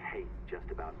 Since I hate just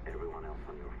about everyone else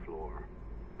on your floor,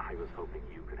 I was hoping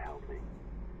you could help me.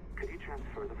 Could you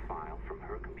transfer the file from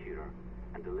her computer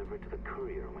and deliver it to the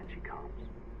courier when she comes?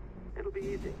 It'll be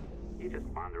easy. You just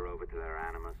wander over to their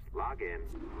Animus, log in,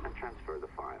 and transfer the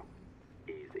file.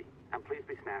 Easy. And please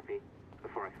be snappy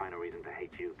before I find a reason to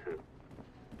hate you too.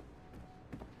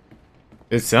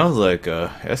 It sounds like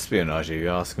espionage, if you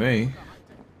ask me.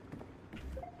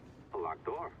 A locked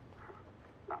door?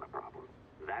 Not a problem.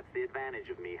 That's the advantage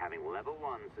of me having level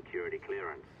 1 security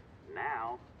clearance.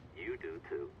 Now, you do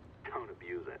too. Don't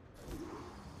abuse it.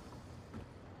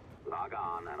 Log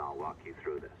on and I'll walk you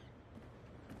through this.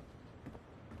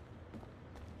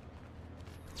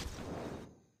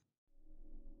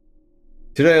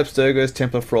 Today, Abstergo's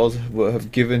Templar frauds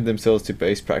have given themselves to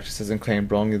base practices and claim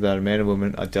wrongly that a man and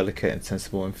woman are delicate and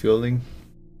sensible and feeling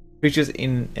creatures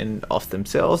in and of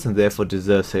themselves, and therefore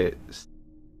deserve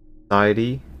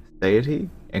satiety,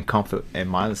 and comfort and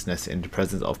mindlessness in the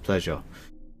presence of pleasure.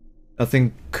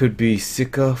 Nothing could be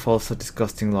sicker, falser,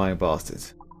 disgusting, lying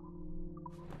bastards.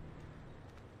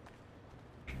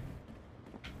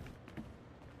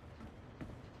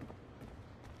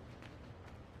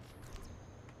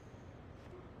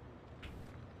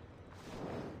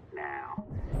 Now,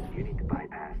 you need to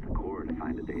bypass the core to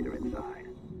find the data inside.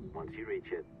 Once you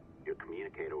reach it, your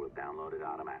communicator will download it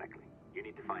automatically. You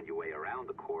need to find your way around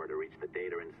the core to reach the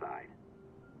data inside.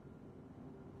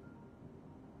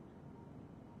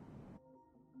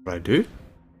 What I do?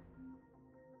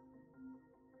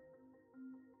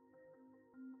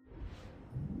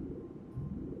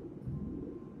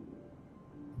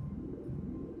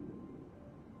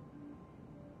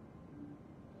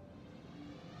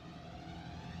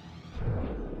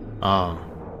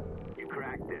 You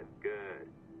cracked it. Good.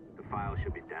 The file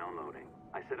should be downloading.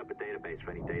 I set up a database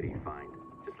for any data you find.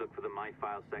 Just look for the My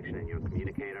Files section in your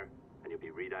communicator, and you'll be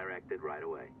redirected right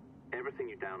away. Everything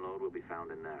you download will be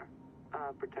found in there.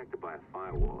 Protected by a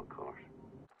firewall, of course.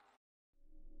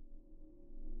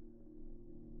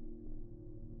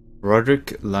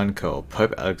 Roderick Lanco,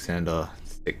 Pope Alexander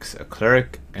VI, a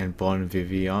cleric and bon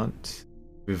vivant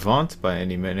by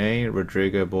any name.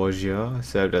 Rodrigo Borgia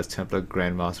served as Templar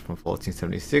Grand Master from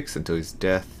 1476 until his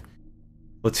death.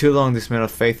 For too long, this man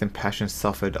of faith and passion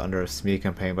suffered under a smear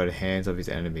campaign by the hands of his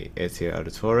enemy, Ezio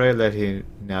Auditore. Let him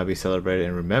now be celebrated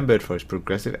and remembered for his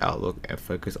progressive outlook and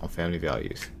focus on family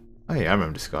values. Oh yeah, I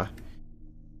remember this guy.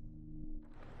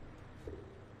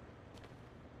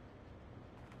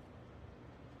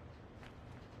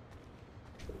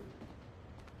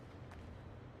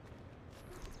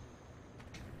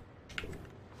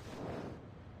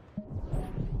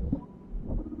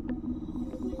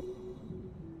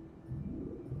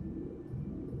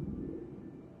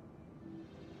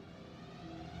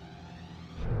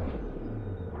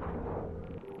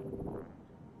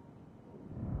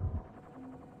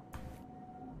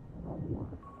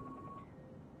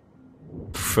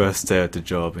 First day at the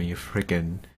job and you're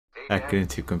freaking hacking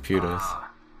into computers.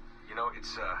 You know,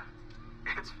 it's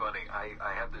funny.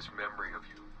 I have this memory of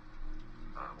you,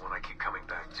 one I keep coming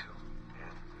back to,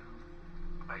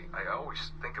 and I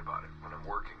always think about it when I'm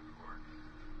working or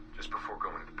just before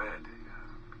going to bed,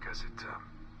 because it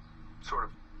sort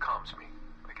of calms me,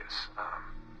 I guess.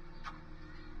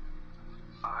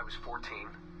 I was 14,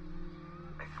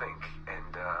 I think,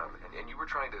 and you were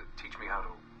trying to teach me how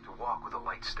to walk with a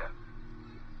light step.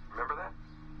 Remember that?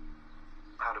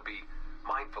 How to be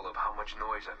mindful of how much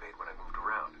noise I made when I moved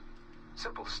around.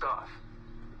 Simple stuff.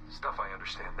 Stuff I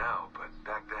understand now, but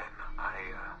back then, I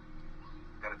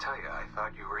gotta tell you, I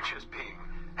thought you were just being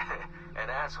an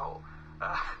asshole.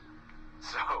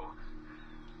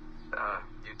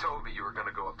 You told me you were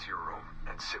gonna go up to your room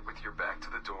and sit with your back to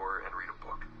the door and read a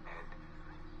book. And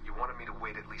you wanted me to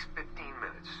wait at least 15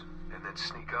 minutes and then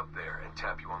sneak up there and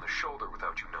tap you on the shoulder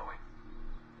without you knowing.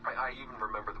 I even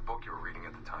remember the book you were reading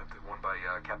at the time, the one by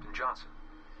Captain Johnson.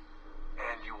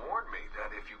 And you warned me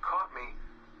that if you caught me,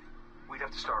 we'd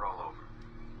have to start all over.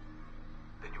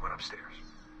 Then you went upstairs.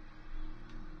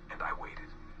 And I waited.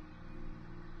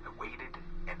 I waited,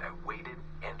 and I waited,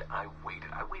 and I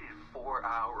waited. I waited 4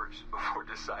 hours before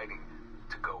deciding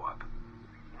to go up.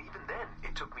 And even then,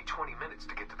 it took me 20 minutes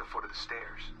to get to the foot of the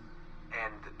stairs.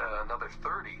 And another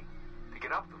 30 to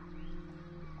get up them.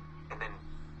 And then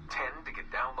 10 to get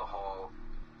down the hall.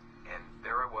 And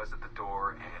there I was at the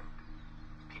door and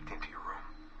peeked into your room.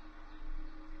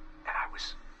 And I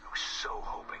was so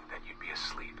hoping that you'd be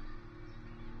asleep.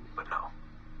 But no,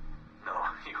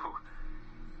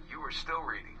 you were still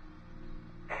reading.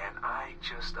 And I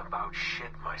just about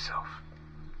shit myself.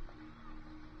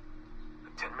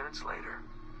 But 10 minutes later,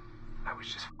 I was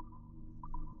just...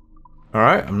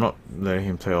 Alright, I'm not letting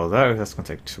him play all that. That's gonna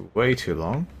take way too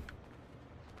long.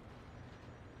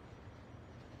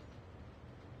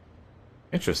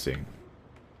 Interesting.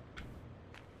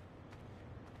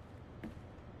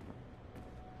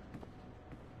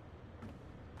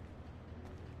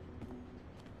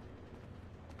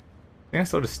 I think I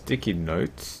saw the sticky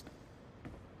notes.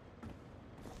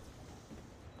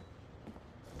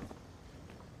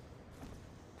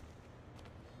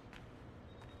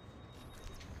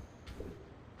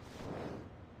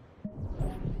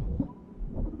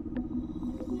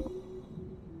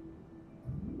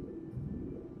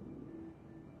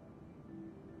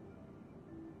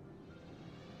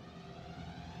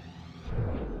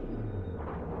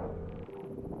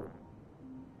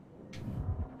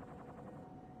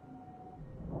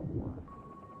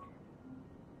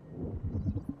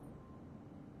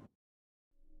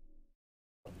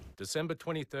 December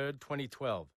 23rd,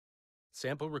 2012.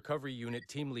 Sample Recovery Unit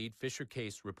Team Lead Fisher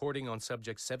Case reporting on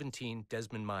Subject 17,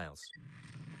 Desmond Miles.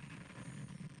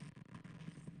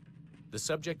 The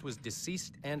subject was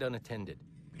deceased and unattended.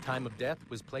 Time of death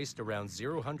was placed around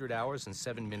 0000 hours and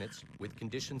 7 minutes, with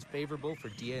conditions favorable for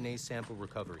DNA sample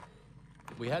recovery.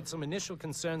 We had some initial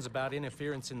concerns about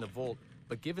interference in the vault,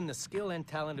 but given the skill and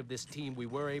talent of this team, we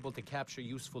were able to capture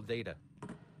useful data.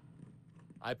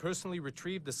 I personally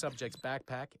retrieved the subject's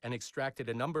backpack and extracted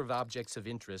a number of objects of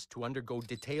interest to undergo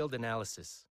detailed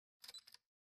analysis.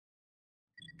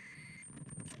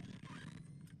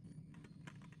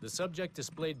 The subject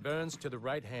displayed burns to the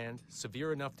right hand,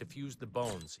 severe enough to fuse the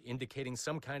bones, indicating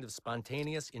some kind of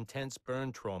spontaneous, intense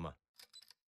burn trauma.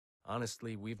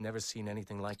 Honestly, we've never seen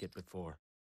anything like it before.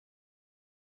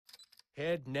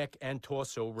 Head, neck, and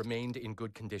torso remained in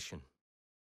good condition.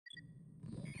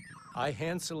 I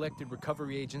hand-selected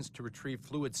recovery agents to retrieve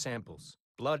fluid samples,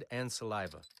 blood and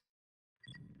saliva.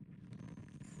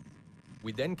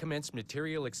 We then commenced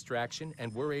material extraction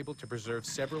and were able to preserve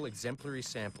several exemplary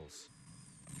samples.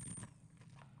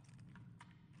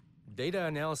 Data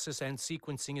analysis and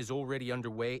sequencing is already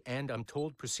underway, and I'm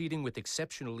told proceeding with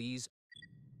exceptional ease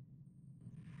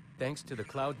thanks to the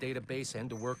cloud database and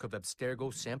the work of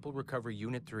Abstergo Sample Recovery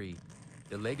Unit 3.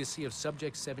 The legacy of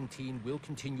Subject 17 will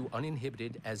continue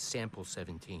uninhibited as Sample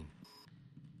 17.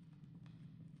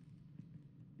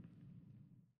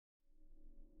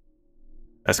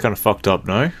 That's kind of fucked up,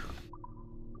 no?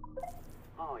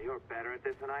 Oh, you're better at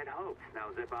this than I'd hoped. Now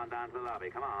zip on down to the lobby,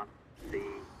 come on. See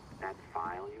that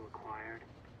file you acquired?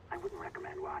 I wouldn't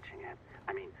recommend watching it.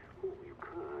 I mean, you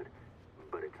could,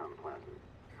 but it's unpleasant.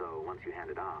 So once you hand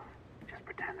it off, just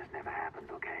pretend this never happened,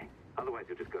 okay? Otherwise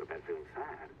you'll just go to bed feeling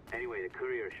sad. Anyway, the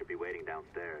courier should be waiting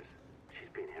downstairs. She's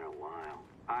been here a while.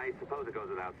 I suppose it goes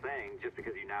without saying, just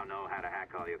because you now know how to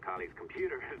hack all your colleagues'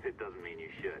 computers, it doesn't mean you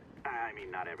should. I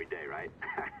mean, not every day, right?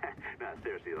 No,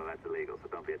 seriously though, that's illegal, so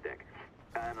don't be a dick.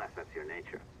 Unless that's your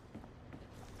nature.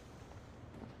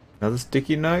 Another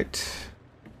sticky note.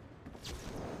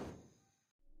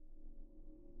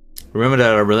 Remember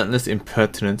that a relentless,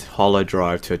 impertinent, hollow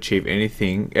drive to achieve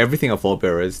everything a vault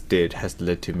bearers did has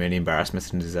led to many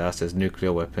embarrassments and disasters: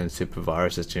 nuclear weapons, super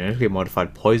viruses, genetically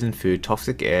modified poison food,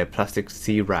 toxic air, plastic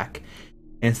sea rack,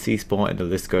 and sea spawn, and the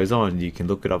list goes on. You can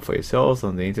look it up for yourselves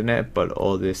on the internet, but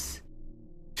all this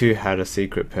too had a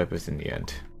secret purpose in the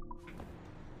end.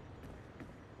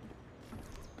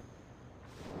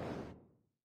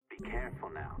 Be careful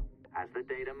now. As the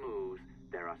data moves,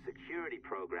 there are security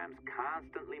programs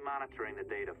constantly monitoring the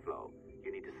data flow.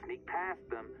 You need to sneak past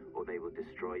them, or they will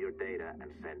destroy your data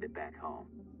and send it back home.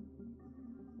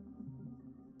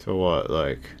 So what,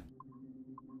 like?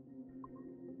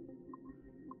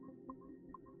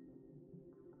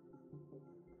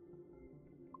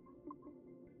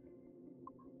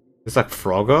 It's like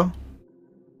Frogger?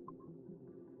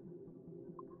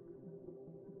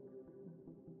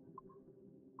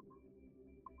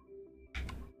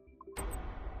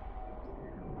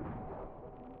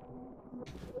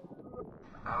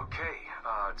 Okay,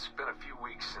 it's been a few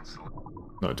weeks since...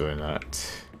 Not doing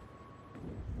that.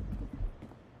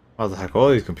 How the heck are all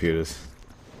these computers?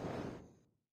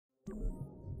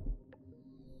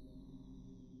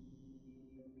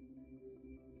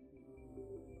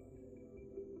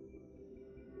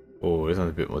 Oh, this one's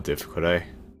a bit more difficult, eh?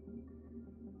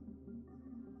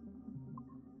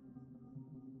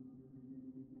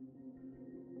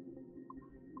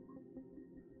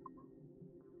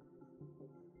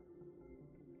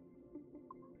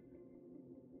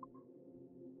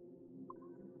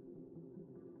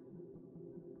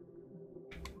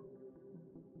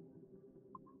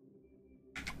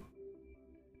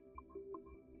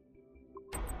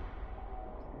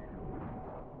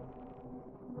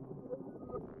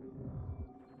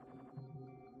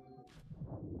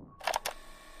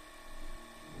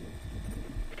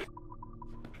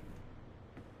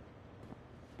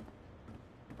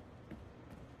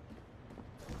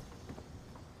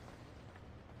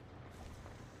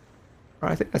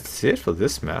 Right, I think that's it for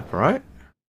this map, right?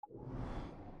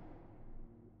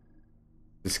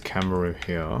 This camera room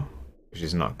here, which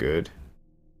is not good.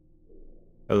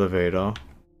 Elevator.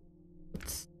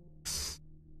 What's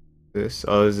this?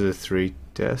 Oh, those are the 3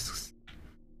 desks.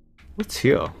 What's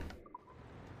here?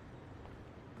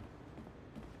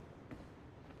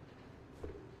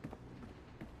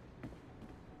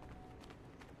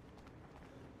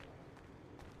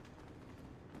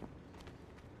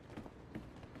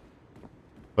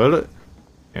 Toilet?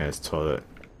 Yeah, it's toilet.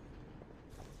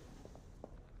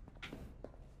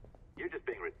 You're just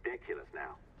being ridiculous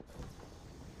now.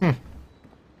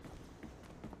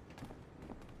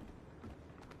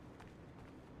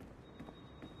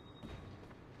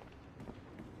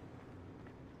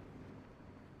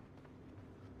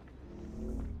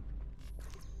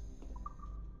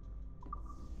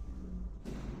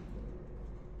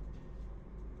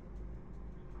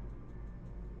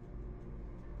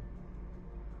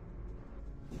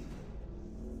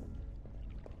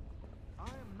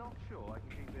 Not sure I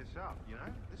can keep this up, you know?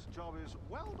 This job is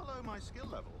well below my skill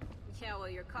level. Yeah, well,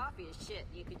 your coffee is shit.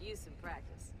 You could use some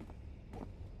practice.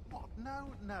 What?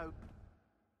 No, no.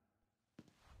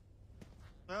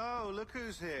 Oh, look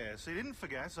who's here. So you didn't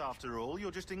forget, after all.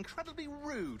 You're just incredibly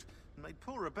rude. And made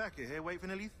poor Rebecca here wait for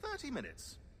nearly 30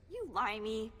 minutes. You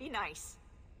limey. Be nice.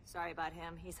 Sorry about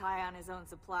him. He's high on his own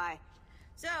supply.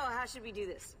 So, how should we do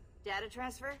this? Data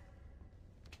transfer?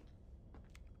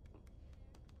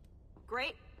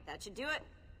 Great. That should do it.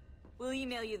 We'll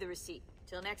email you the receipt.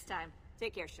 Till next time.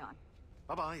 Take care, Sean.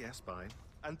 Bye-bye, yes, bye.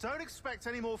 And don't expect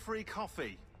any more free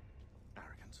coffee.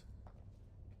 Arrogant.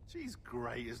 She's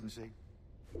great, isn't she?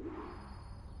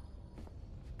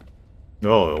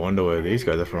 Oh, I wonder where these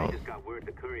guys are I from. just got word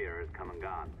the courier has come and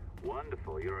gone.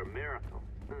 Wonderful, you're a miracle.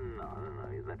 No,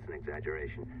 that's an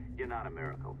exaggeration. You're not a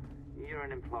miracle. You're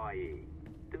an employee.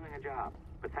 Doing a job.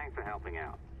 But thanks for helping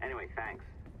out. Anyway, thanks.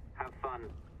 Have fun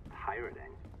pirating.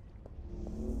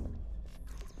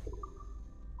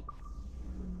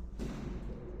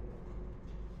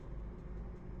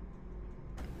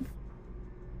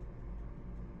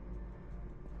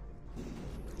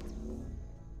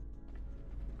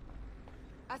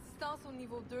 Assistance au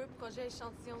niveau 2, projet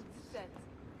échantillon 17.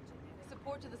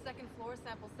 Support to the second floor,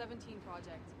 sample 17 project.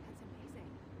 That's amazing.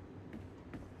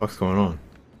 What's going on?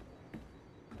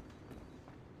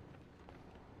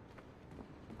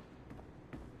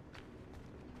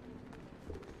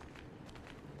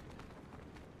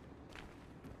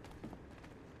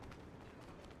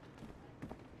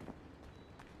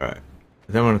 Alright, I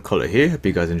think I'm going to call it here. Hope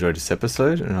you guys enjoyed this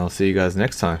episode, and I'll see you guys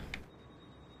next time.